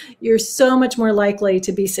middle, you're so much more likely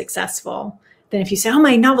to be successful than if you say, oh,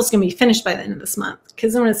 my novel's going to be finished by the end of this month.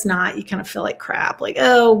 Because when it's not, you kind of feel like crap. Like,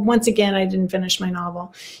 oh, once again, I didn't finish my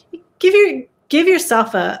novel. Give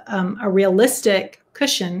yourself a realistic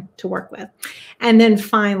cushion to work with. And then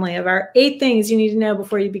finally, of our 8 things you need to know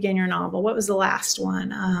before you begin your novel, what was the last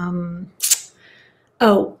one?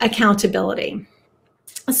 Accountability.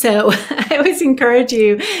 So I always encourage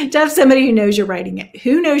you to have somebody who knows you're writing it,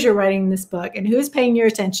 who knows you're writing this book, and who is paying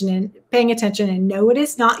attention and know it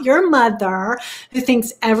is not your mother who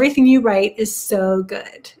thinks everything you write is so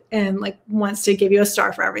good and like wants to give you a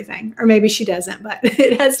star for everything. Or maybe she doesn't, but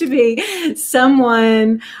it has to be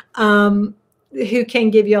someone who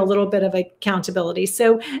can give you a little bit of accountability.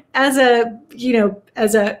 So as a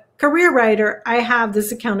career writer, I have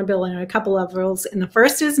this accountability on a couple levels. And the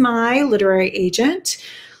first is my literary agent,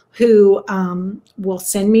 who will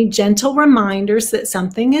send me gentle reminders that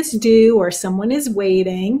something is due or someone is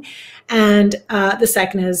waiting. And the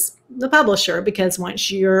second is the publisher, because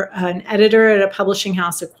once you're an editor at a publishing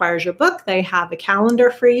house acquires your book, they have a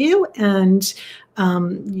calendar for you. And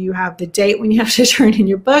you have the date when you have to turn in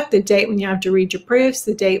your book, the date when you have to read your proofs,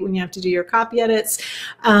 the date when you have to do your copy edits.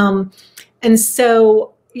 And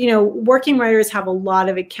so, working writers have a lot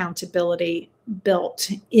of accountability built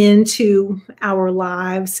into our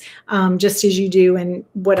lives, just as you do in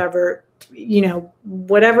whatever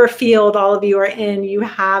field all of you are in, you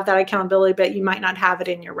have that accountability, but you might not have it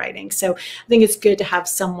in your writing. So I think it's good to have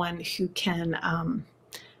someone who can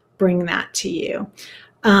bring that to you.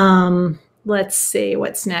 Let's see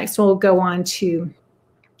what's next. We'll go on to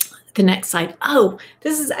the next slide. Oh,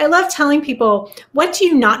 I love telling people, what do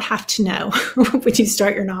you not have to know when you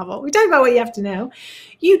start your novel? We talk about what you have to know.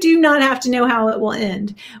 You do not have to know how it will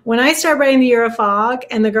end. When I started writing The Year of Fog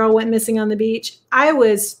and the girl went missing on the beach, I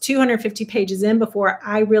was 250 pages in before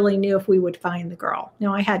I really knew if we would find the girl.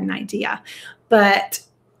 Now, I had an idea, but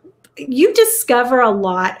you discover a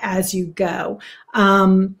lot as you go.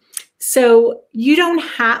 So you don't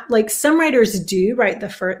have, like some writers do, write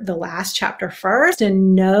the last chapter first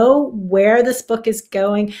and know where this book is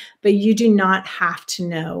going, but you do not have to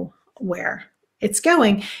know where it's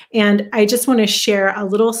going. And I just want to share a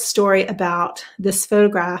little story about this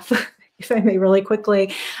photograph, if I may, really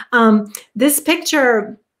quickly. This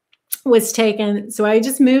picture was taken. So I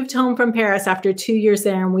just moved home from Paris after 2 years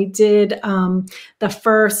there, and we did the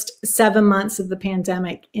first 7 months of the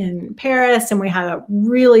pandemic in Paris, and we had a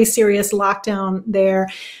really serious lockdown there.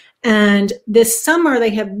 And this summer, they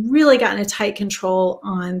had really gotten a tight control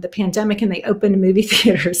on the pandemic, and they opened movie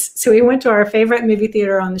theaters. So we went to our favorite movie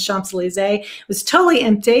theater on the Champs-Elysees. It was totally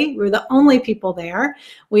empty. We were the only people there.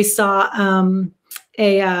 We saw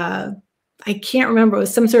I can't remember, it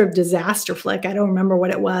was some sort of disaster flick. I don't remember what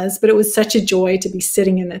it was, but it was such a joy to be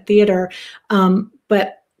sitting in the theater.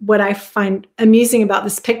 But what I find amusing about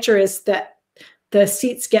this picture is that the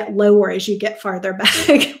seats get lower as you get farther back,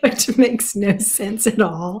 which makes no sense at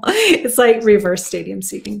all. It's like reverse stadium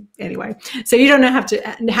seating. Anyway, so you don't have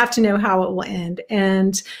to know how it will end.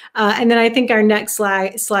 And then I think our next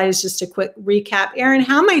slide is just a quick recap. Erin,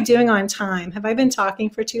 how am I doing on time? Have I been talking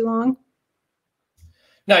for too long?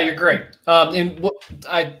 No, you're great. And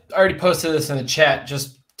I already posted this in the chat.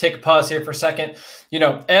 Just take a pause here for a second.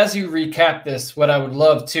 As you recap this, what I would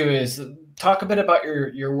love to is talk a bit about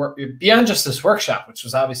your work beyond just this workshop, which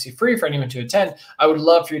was obviously free for anyone to attend. I would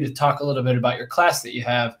love for you to talk a little bit about your class that you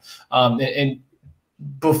have. And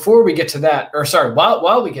before we get to that, or sorry,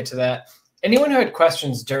 while we get to that, anyone who had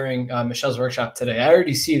questions during Michelle's workshop today, I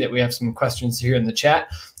already see that we have some questions here in the chat.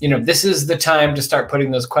 This is the time to start putting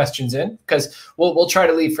those questions in, because we'll try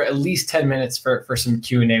to leave for at least 10 minutes for some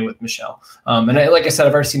Q&A with Michelle. Like I said,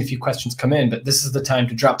 I've already seen a few questions come in, but this is the time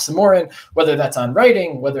to drop some more in, whether that's on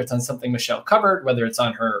writing, whether it's on something Michelle covered, whether it's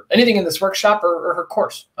on anything in this workshop or her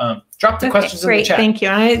course. Drop the questions in the chat. Thank you.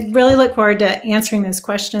 And I really look forward to answering those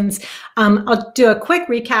questions. I'll do a quick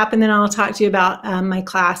recap, and then I'll talk to you about my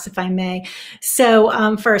class, if I may.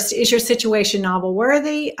 So first, is your situation novel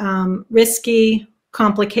worthy, risky,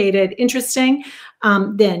 complicated, interesting?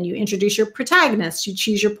 Then you introduce your protagonist, you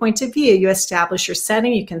choose your point of view, you establish your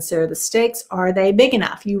setting, you consider the stakes. Are they big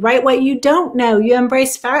enough? You write what you don't know. You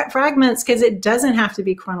embrace fragments, because it doesn't have to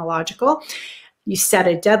be chronological. You set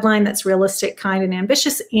a deadline that's realistic, kind, and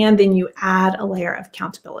ambitious, and then you add a layer of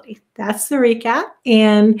accountability. That's the recap.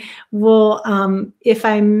 And we'll, if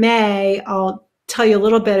I may, I'll tell you a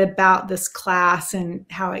little bit about this class and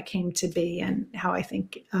how it came to be and how I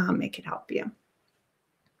think it could help you.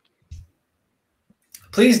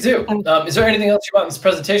 Please do. Is there anything else you want in this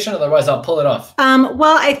presentation? Otherwise, I'll pull it off.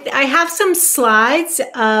 Well, I have some slides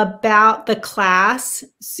about the class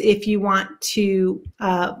if you want to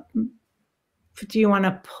do you want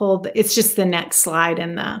to pull it's just the next slide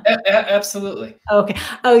in the. Absolutely. Okay.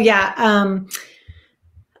 Oh yeah.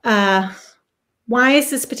 Why is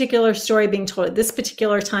this particular story being told at this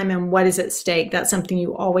particular time, and what is at stake? That's something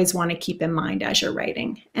you always want to keep in mind as you're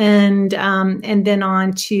writing. And then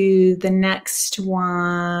on to the next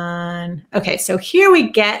one. Okay, so here we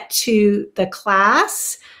get to the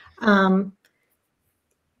class.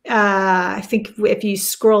 I think if you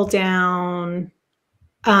scroll down,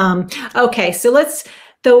 okay, so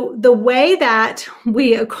the way that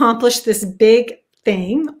we accomplish this big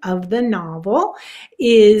thing of the novel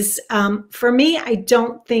is, for me, I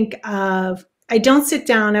don't sit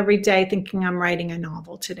down every day thinking I'm writing a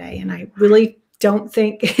novel today. And I really don't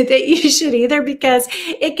think that you should either, because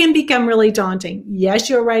it can become really daunting. Yes,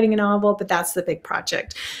 you're writing a novel, but that's the big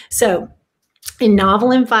project. So in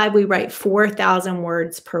Novel in 5, we write 4,000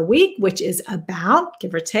 words per week, which is about,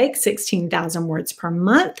 give or take, 16,000 words per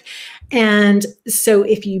month. And so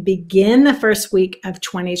if you begin the first week of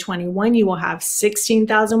 2021, you will have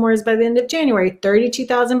 16,000 words by the end of January,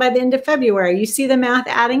 32,000 by the end of February. You see the math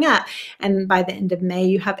adding up. And by the end of May,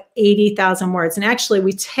 you have 80,000 words. And actually,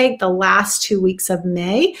 we take the last 2 weeks of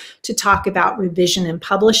May to talk about revision and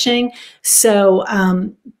publishing. So,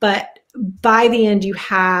 but by the end, you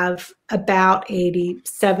have about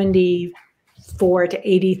 74 to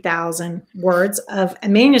 80,000 words of a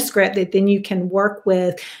manuscript that then you can work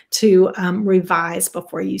with to revise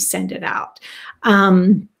before you send it out.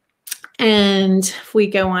 And if we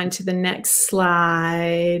go on to the next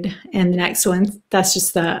slide, and the next one, that's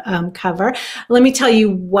just the cover. Let me tell you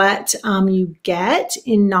what you get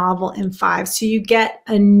in Novel in 5. So you get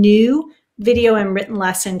a new video and written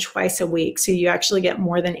lesson twice a week. So you actually get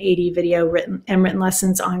more than 80 video written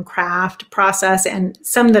lessons on craft process, and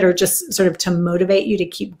some that are just sort of to motivate you to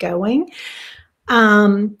keep going.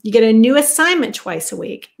 You get a new assignment twice a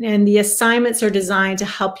week, and the assignments are designed to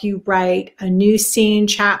help you write a new scene,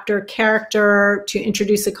 chapter, character, to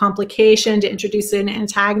introduce a complication, to introduce an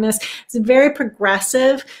antagonist. It's very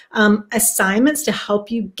progressive assignments to help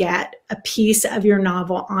you get a piece of your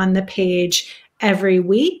novel on the page every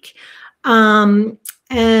week. And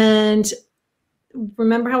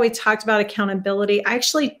remember how we talked about accountability? I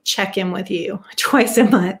actually check in with you twice a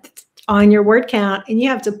month on your word count, and you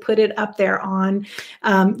have to put it up there on,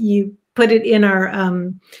 you put it in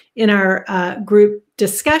our group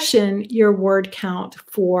discussion, your word count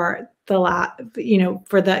for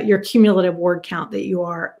your cumulative word count that you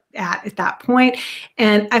are at that point.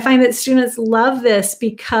 And I find that students love this,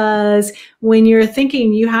 because when you're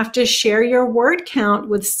thinking you have to share your word count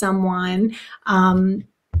with someone,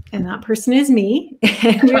 and that person is me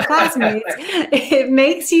and your classmates, it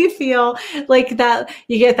makes you feel like that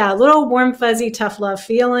you get that little warm, fuzzy, tough love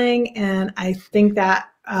feeling. And I think that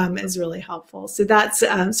is really helpful. So that's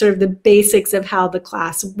sort of the basics of how the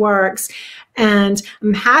class works. And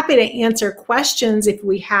I'm happy to answer questions if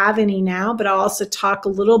we have any now, but I'll also talk a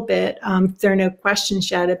little bit, if there are no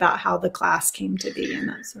questions yet, about how the class came to be and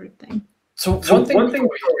that sort of thing. So one thing before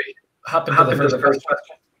we hop into the first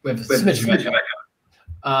question, we have a smidge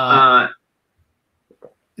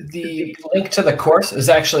the link to the course is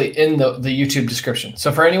actually in the YouTube description.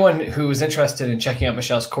 So for anyone who is interested in checking out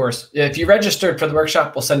Michelle's course, if you registered for the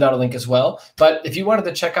workshop, we'll send out a link as well. But if you wanted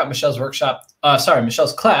to check out Michelle's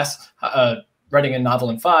Michelle's class, writing a novel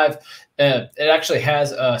in 5, it actually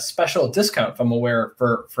has a special discount, if I'm aware,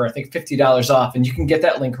 for I think $50 off. And you can get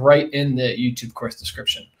that link right in the YouTube course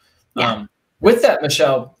description. Yeah. With that,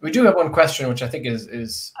 Michelle, we do have one question, which I think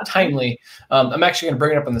is timely. I'm actually going to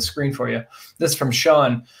bring it up on the screen for you. This is from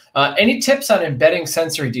Sean. Any tips on embedding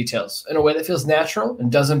sensory details in a way that feels natural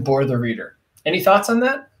and doesn't bore the reader? Any thoughts on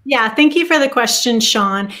that? Yeah, thank you for the question,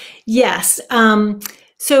 Sean. Yes.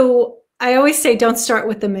 So I always say don't start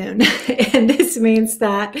with the moon. And this means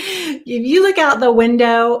that if you look out the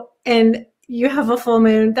window and you have a full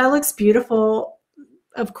moon, that looks beautiful,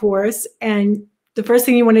 of course. And the first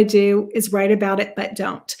thing you want to do is write about it, but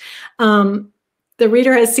don't. The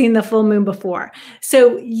reader has seen the full moon before.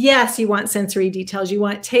 So yes, you want sensory details. You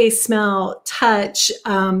want taste, smell, touch,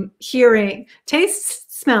 hearing,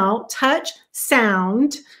 taste, smell, touch,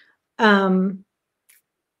 sound,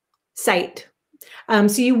 sight.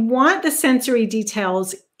 So you want the sensory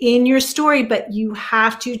details in your story, but you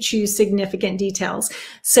have to choose significant details.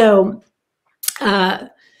 So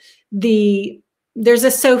there's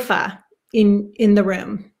a sofa in the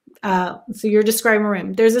room. so you're describing a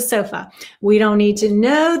room. There's a sofa. We don't need to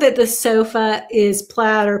know that the sofa is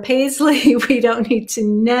plaid or paisley. We don't need to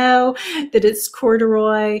know that it's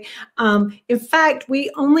corduroy. In fact,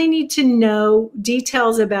 we only need to know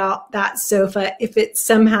details about that sofa if it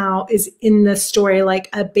somehow is in the story, like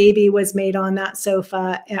a baby was made on that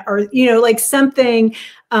sofa, or, you know, like something,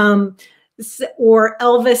 or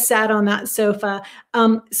Elvis sat on that sofa.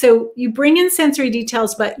 So you bring in sensory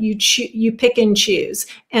details, but you pick and choose.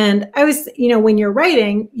 And I was, you know, when you're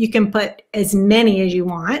writing, you can put as many as you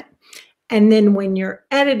want. And then when you're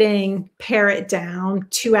editing, pare it down.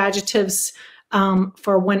 2 adjectives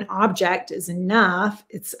for one object is enough.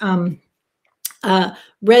 It's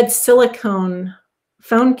red silicone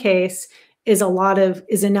phone case is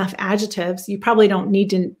enough adjectives. You probably don't need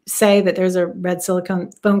to say that there's a red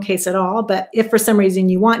silicone phone case at all, but if for some reason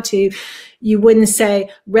you want to, you wouldn't say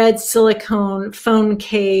red silicone phone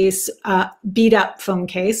case, beat up phone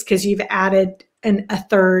case, because you've added a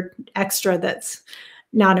third extra that's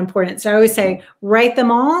not important. So I always say write them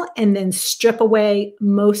all and then strip away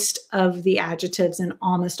most of the adjectives and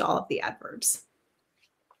almost all of the adverbs.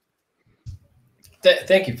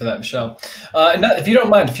 Thank you for that, Michelle. If you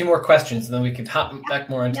don't mind, a few more questions, and then we can hop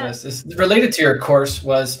back more into this. This related to your course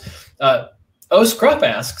was, Scruff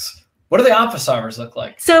asks, what do the office hours look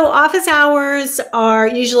like? So office hours are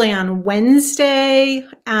usually on Wednesday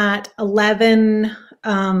at 11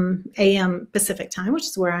 a.m. Pacific time, which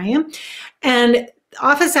is where I am. And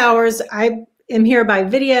office hours, I am here by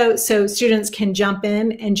video, so students can jump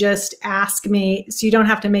in and just ask me. So you don't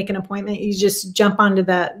have to make an appointment. You just jump onto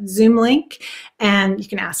the Zoom link and you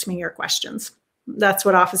can ask me your questions. That's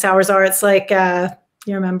what office hours are. It's like,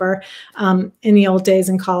 you remember in the old days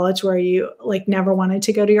in college where you like never wanted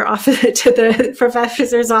to go to your office, to the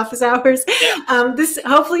professor's office hours. This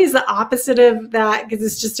hopefully is the opposite of that, because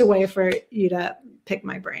it's just a way for you to pick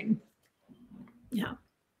my brain. Yeah.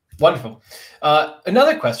 Wonderful.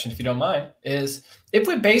 Another question, if you don't mind, is if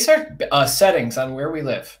we base our settings on where we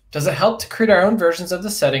live, does it help to create our own versions of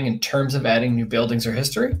the setting in terms of adding new buildings or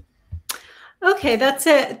history? Okay, that's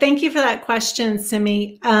it. Thank you for that question,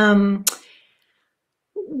 Simi.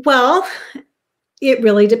 Well, it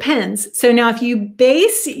really depends. So now if you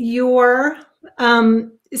base your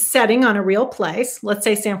setting on a real place, let's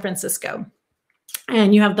say San Francisco,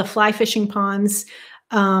 and you have the fly fishing ponds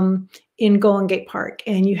in Golden Gate Park,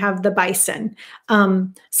 and you have the bison.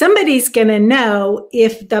 Somebody's going to know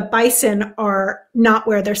if the bison are not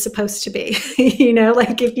where they're supposed to be, you know,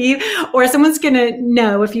 like or someone's going to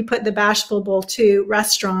know if you put the Bashful Bowl 2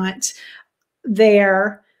 restaurant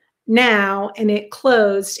there now and it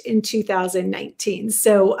closed in 2019.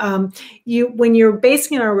 So when you're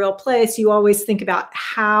basing it on a real place, you always think about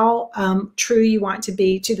how true you want to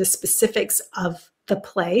be to the specifics of the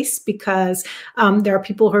place, because there are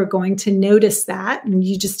people who are going to notice that, and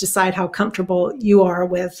you just decide how comfortable you are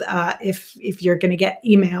with if you're going to get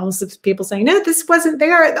emails of people saying, no, this wasn't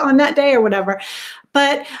there on that day or whatever.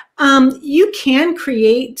 But you can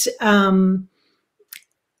create,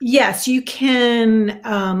 yes, you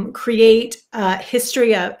can create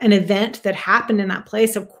history of an event that happened in that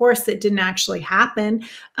place, of course, that didn't actually happen.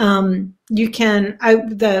 You can,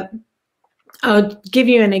 I'll give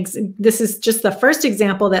you this is just the first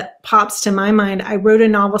example that pops to my mind. I wrote a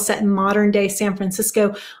novel set in modern day San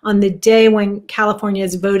Francisco on the day when California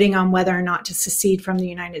is voting on whether or not to secede from the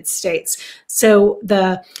United States. So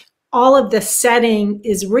all of the setting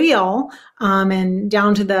is real, and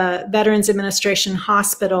down to the Veterans Administration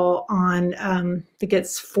Hospital on, I think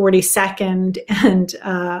it's 42nd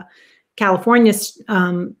and California's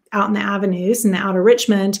out in the avenues in the outer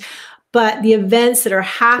Richmond. But the events that are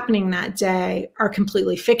happening that day are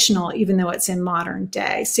completely fictional, even though it's in modern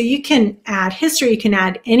day. So you can add history, you can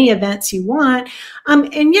add any events you want.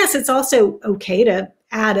 And yes, it's also okay to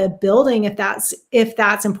add a building if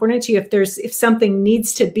that's important to you. If something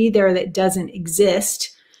needs to be there that doesn't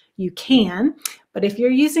exist, you can. But if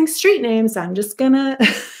you're using street names, I'm just gonna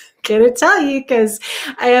tell you, because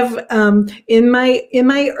I have in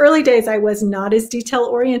my early days, I was not as detail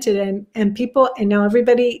oriented, and now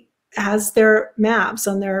everybody has their maps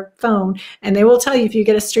on their phone, and they will tell you if you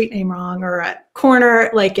get a street name wrong or a corner,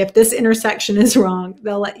 like if this intersection is wrong,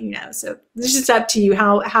 they'll let you know. So it's just up to you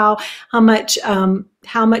how much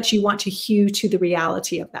you want to hew to the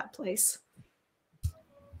reality of that place.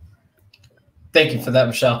 Thank you for that,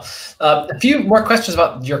 Michelle. A few more questions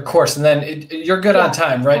about your course, and then you're good on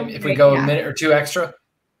time, right? If we go a minute or two extra.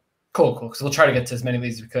 Cool. So we'll try to get to as many of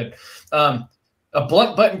these as we could. a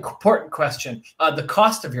blunt but important question. The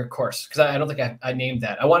cost of your course, because I don't think I named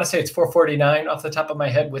that. I want to say it's $449 off the top of my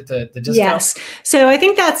head with the discount. Yes. So I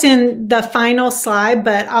think that's in the final slide,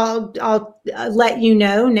 but I'll let you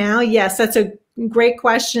know now. Yes, that's a great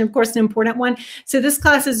question. Of course, an important one. So this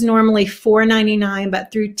class is normally $499,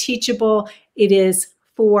 but through Teachable, it is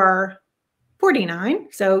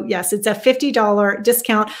 $449. So yes, it's a $50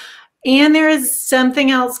 discount. And there is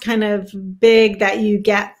something else kind of big that you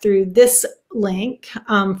get through this link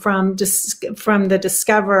from the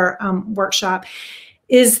Discover workshop,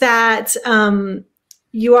 is that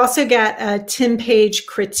you also get a 10-page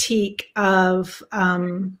critique of,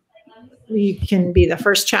 you can be the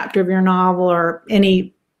first chapter of your novel or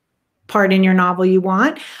any part in your novel you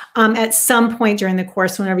want, at some point during the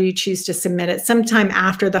course, whenever you choose to submit it, sometime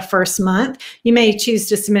after the first month. You may choose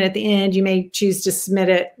to submit at the end. You may choose to submit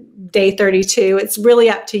it day 32. It's really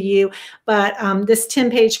up to you. But this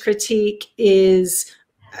 10-page critique is,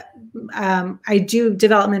 I do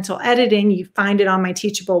developmental editing. You find it on my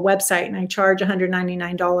Teachable website, and I charge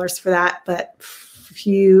 $199 for that. But if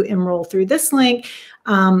you enroll through this link,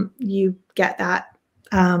 you get that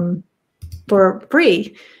for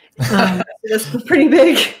free. That's pretty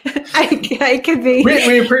big. I could be.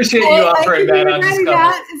 We appreciate you offering that on Discover.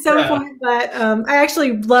 At some point, but I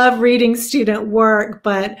actually love reading student work,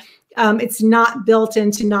 but it's not built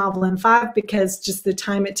into Novel in 5 because just the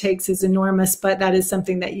time it takes is enormous. But that is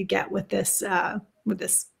something that you get with this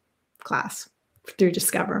class through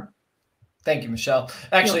Discover. Thank you, Michelle.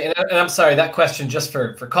 Actually, and I'm sorry, that question, just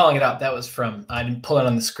for calling it out, that was from, I didn't pull it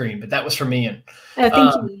on the screen, but that was from Ian. Thank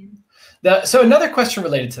you, Ian. So another question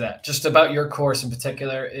related to that, just about your course in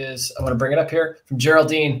particular, is, I want to bring it up here, from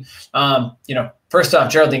Geraldine. First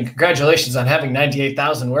off, Geraldine, congratulations on having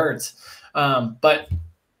 98,000 words. But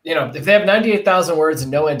if they have 98,000 words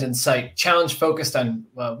and no end in sight, challenge focused on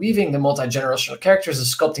weaving the multi-generational characters and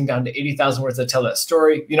sculpting down to 80,000 words that tell that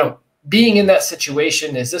story. Being in that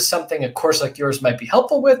situation, is this something a course like yours might be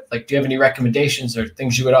helpful with? Like, do you have any recommendations or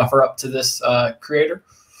things you would offer up to this creator?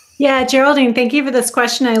 Yeah, Geraldine, thank you for this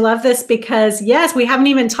question. I love this because, yes, we haven't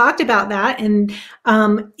even talked about that. And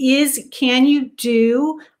can you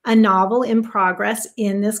do a novel in progress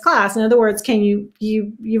in this class? In other words,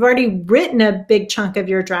 you've already written a big chunk of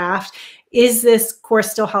your draft. Is this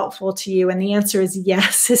course still helpful to you? And the answer is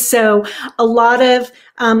yes. So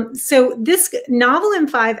so this Novel in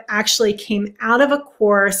 5 actually came out of a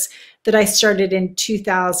course that I started in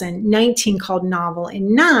 2019 called Novel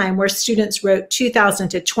in 9, where students wrote 2,000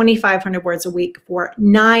 to 2,500 words a week for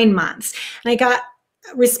 9 months. And I got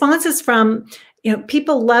responses from,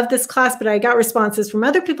 people love this class, but I got responses from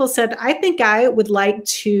other people said, I think I would like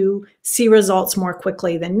to see results more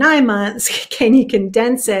quickly than 9 months. Can you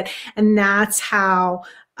condense it? And that's how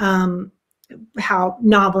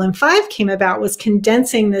Novel in 5 came about, was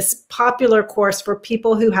condensing this popular course for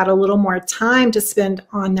people who had a little more time to spend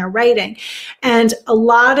on their writing. And a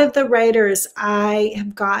lot of the writers I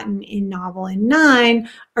have gotten in Novel in 9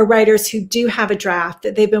 are writers who do have a draft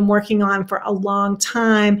that they've been working on for a long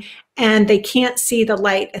time, and they can't see the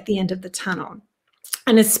light at the end of the tunnel.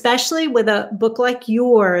 And especially with a book like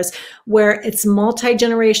yours, where it's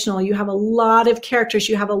multi-generational, you have a lot of characters,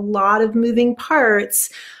 you have a lot of moving parts,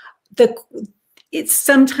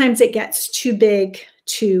 sometimes it gets too big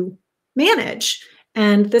to manage.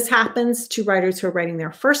 And this happens to writers who are writing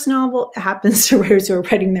their first novel. It happens to writers who are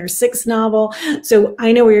writing their 6th novel. So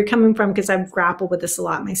I know where you're coming from because I've grappled with this a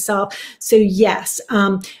lot myself. So yes,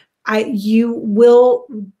 you will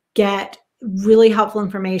get really helpful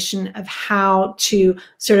information of how to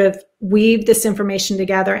sort of weave this information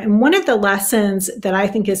together. And one of the lessons that I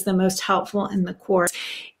think is the most helpful in the course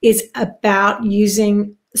is about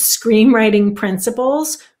using screenwriting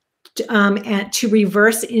principles and to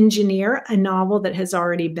reverse engineer a novel that has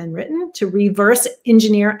already been written, to reverse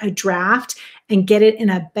engineer a draft and get it in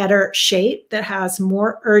a better shape that has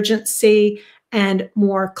more urgency and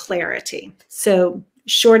more clarity. So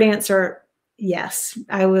short answer, yes,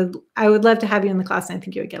 I would love to have you in the class, and I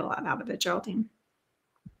think you would get a lot out of it, Geraldine.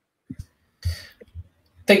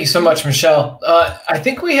 Thank you so much, Michelle. I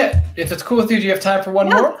think if it's cool with you, do you have time for one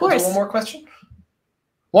more? Of course. One more question?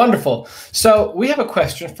 Wonderful. So we have a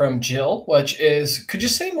question from Jill, which is, could you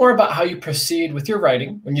say more about how you proceed with your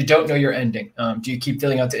writing when you don't know your ending? Do you keep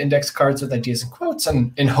filling out the index cards with ideas and quotes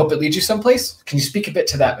and hope it leads you someplace? Can you speak a bit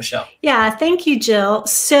to that, Michelle? Yeah, thank you, Jill.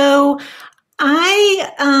 So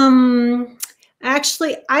I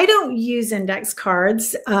don't use index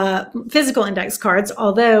cards, physical index cards,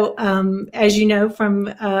 although, as you know from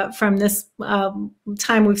this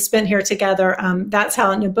time we've spent here together, that's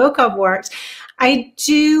how Nabokov works. I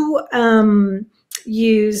do I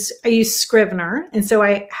use Scrivener, and so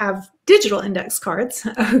I have digital index cards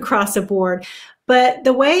across the board. But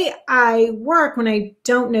the way I work when I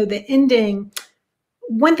don't know the ending,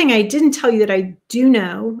 one thing I didn't tell you that I do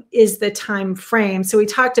know is the time frame. So we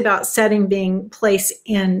talked about setting being place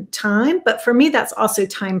and time, but for me, that's also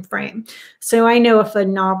time frame. So I know if a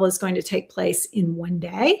novel is going to take place in one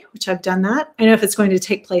day, which I've done that. I know if it's going to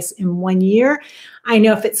take place in 1 year. I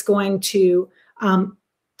know if it's going to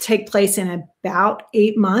take place in about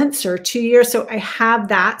 8 months or 2 years. So I have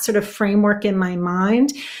that sort of framework in my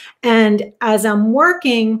mind. And as I'm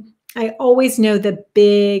working, I always know the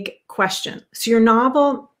big question. So your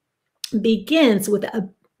novel begins with a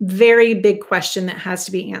very big question that has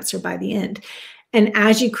to be answered by the end. And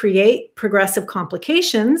as you create progressive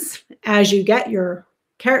complications, as you get your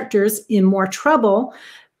characters in more trouble,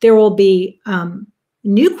 there will be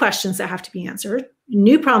new questions that have to be answered,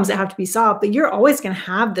 new problems that have to be solved, but you're always going to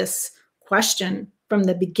have this question from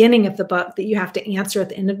the beginning of the book that you have to answer at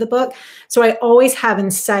the end of the book. So I always have in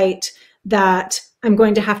sight that I'm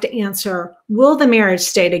going to have to answer, will the marriage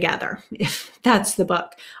stay together? If that's the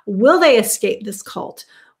book. Will they escape this cult?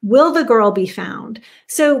 Will the girl be found?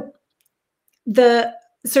 So the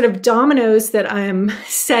sort of dominoes that I'm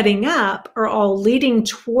setting up are all leading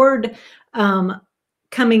toward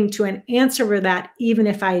coming to an answer for that, even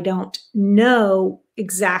if I don't know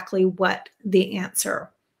exactly what the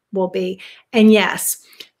answer will be. And yes,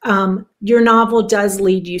 your novel does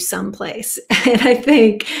lead you someplace. And I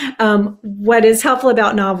think what is helpful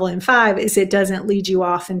about novel in 5 is it doesn't lead you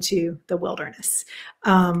off into the wilderness.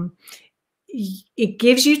 It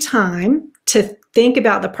gives you time to think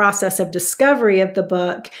about the process of discovery of the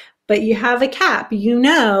book, but you have a cap. You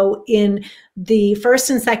know, in the first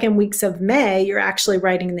and second weeks of May, you're actually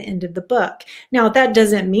writing the end of the book. Now, that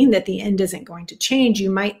doesn't mean that the end isn't going to change. You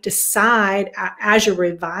might decide as you're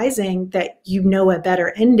revising that you know a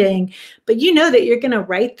better ending, but you know that you're going to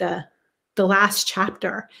write the last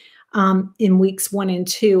chapter in weeks 1 and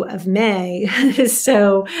 2 of May.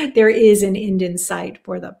 So there is an end in sight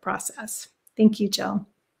for the process. Thank you, Jill.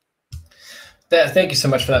 Thank you so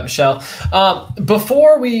much for that, Michelle.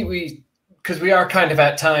 Before because we are kind of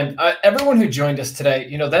at time, everyone who joined us today,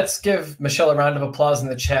 let's give Michelle a round of applause in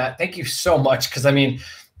the chat. Thank you so much, because I mean,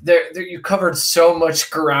 you covered so much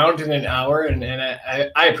ground in an hour, and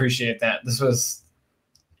I appreciate that. This was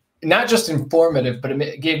not just informative, but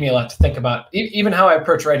it gave me a lot to think about, even how I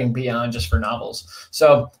approach writing beyond just for novels.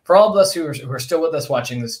 So for all of us who are still with us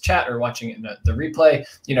watching this chat or watching it in the replay,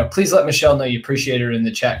 please let Michelle know you appreciate her in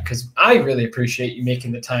the chat, because I really appreciate you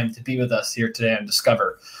making the time to be with us here today on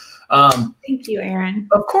Discover. Thank you, Aaron.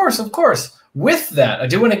 Of course. With that, I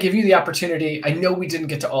do want to give you the opportunity. I know we didn't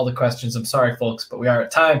get to all the questions. I'm sorry, folks, but we are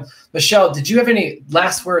at time. Michelle, did you have any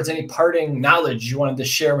last words, any parting knowledge you wanted to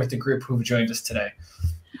share with the group who've joined us today?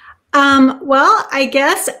 Well, I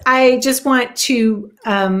guess I just want to,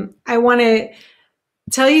 I want to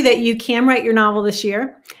tell you that you can write your novel this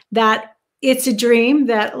year, that it's a dream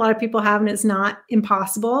that a lot of people have, and it's not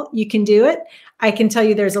impossible. You can do it. I can tell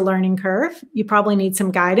you there's a learning curve. You probably need some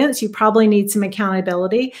guidance. You probably need some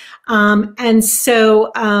accountability. And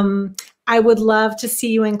so I would love to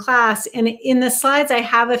see you in class. And in the slides, I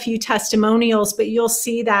have a few testimonials, but you'll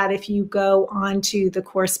see that if you go onto the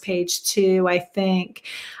course page too, I think.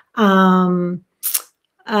 So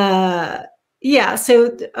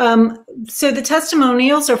the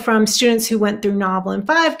testimonials are from students who went through novel in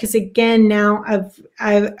 5, because again, now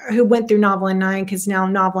who went through novel in 9, because now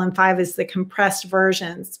novel in 5 is the compressed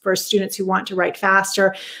versions for students who want to write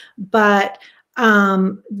faster. But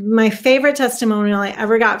my favorite testimonial I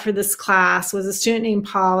ever got for this class was a student named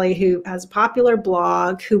Polly, who has a popular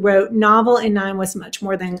blog, who wrote, "Novel in 9 was much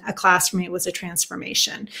more than a class for me. It was a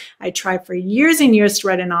transformation. I tried for years and years to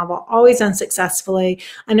write a novel, always unsuccessfully.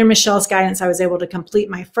 Under Michelle's guidance, I was able to complete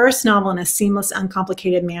my first novel in a seamless,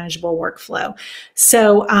 uncomplicated, manageable workflow."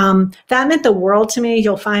 So that meant the world to me.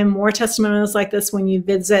 You'll find more testimonials like this when you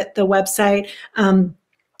visit the website.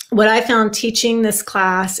 What I found teaching this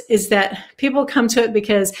class is that people come to it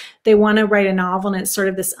because they want to write a novel, and it's sort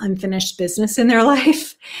of this unfinished business in their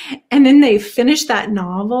life. And then they finish that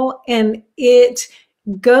novel, and it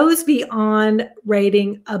goes beyond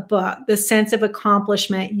writing a book, the sense of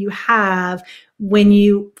accomplishment you have when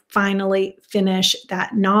you finally finish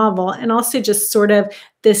that novel, and also just sort of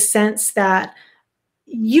this sense that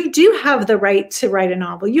you do have the right to write a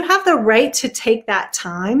novel. You have the right to take that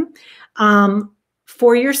time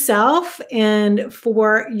for yourself and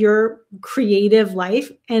for your creative life,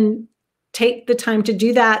 and take the time to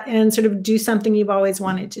do that and sort of do something you've always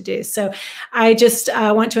wanted to do. So I just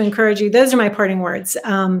want to encourage you. Those are my parting words.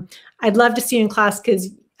 I'd love to see you in class, because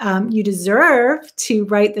you deserve to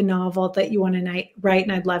write the novel that you want to write,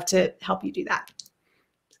 and I'd love to help you do that.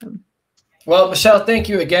 So. Well, Michelle, thank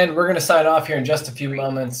you again. We're going to sign off here in just a few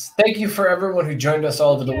moments. Thank you for everyone who joined us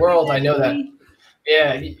all over the world. I know that,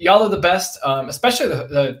 yeah, y'all are the best.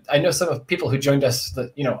 Especially I know some of the people who joined us,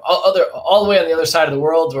 all the way on the other side of the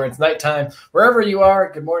world where it's nighttime. Wherever you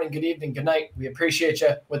are, good morning, good evening, good night. We appreciate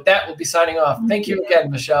you. With that, we'll be signing off. Thank you again,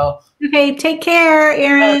 Michelle. Okay, take care,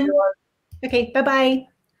 Aaron. Okay, bye-bye.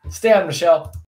 Stay on, Michelle.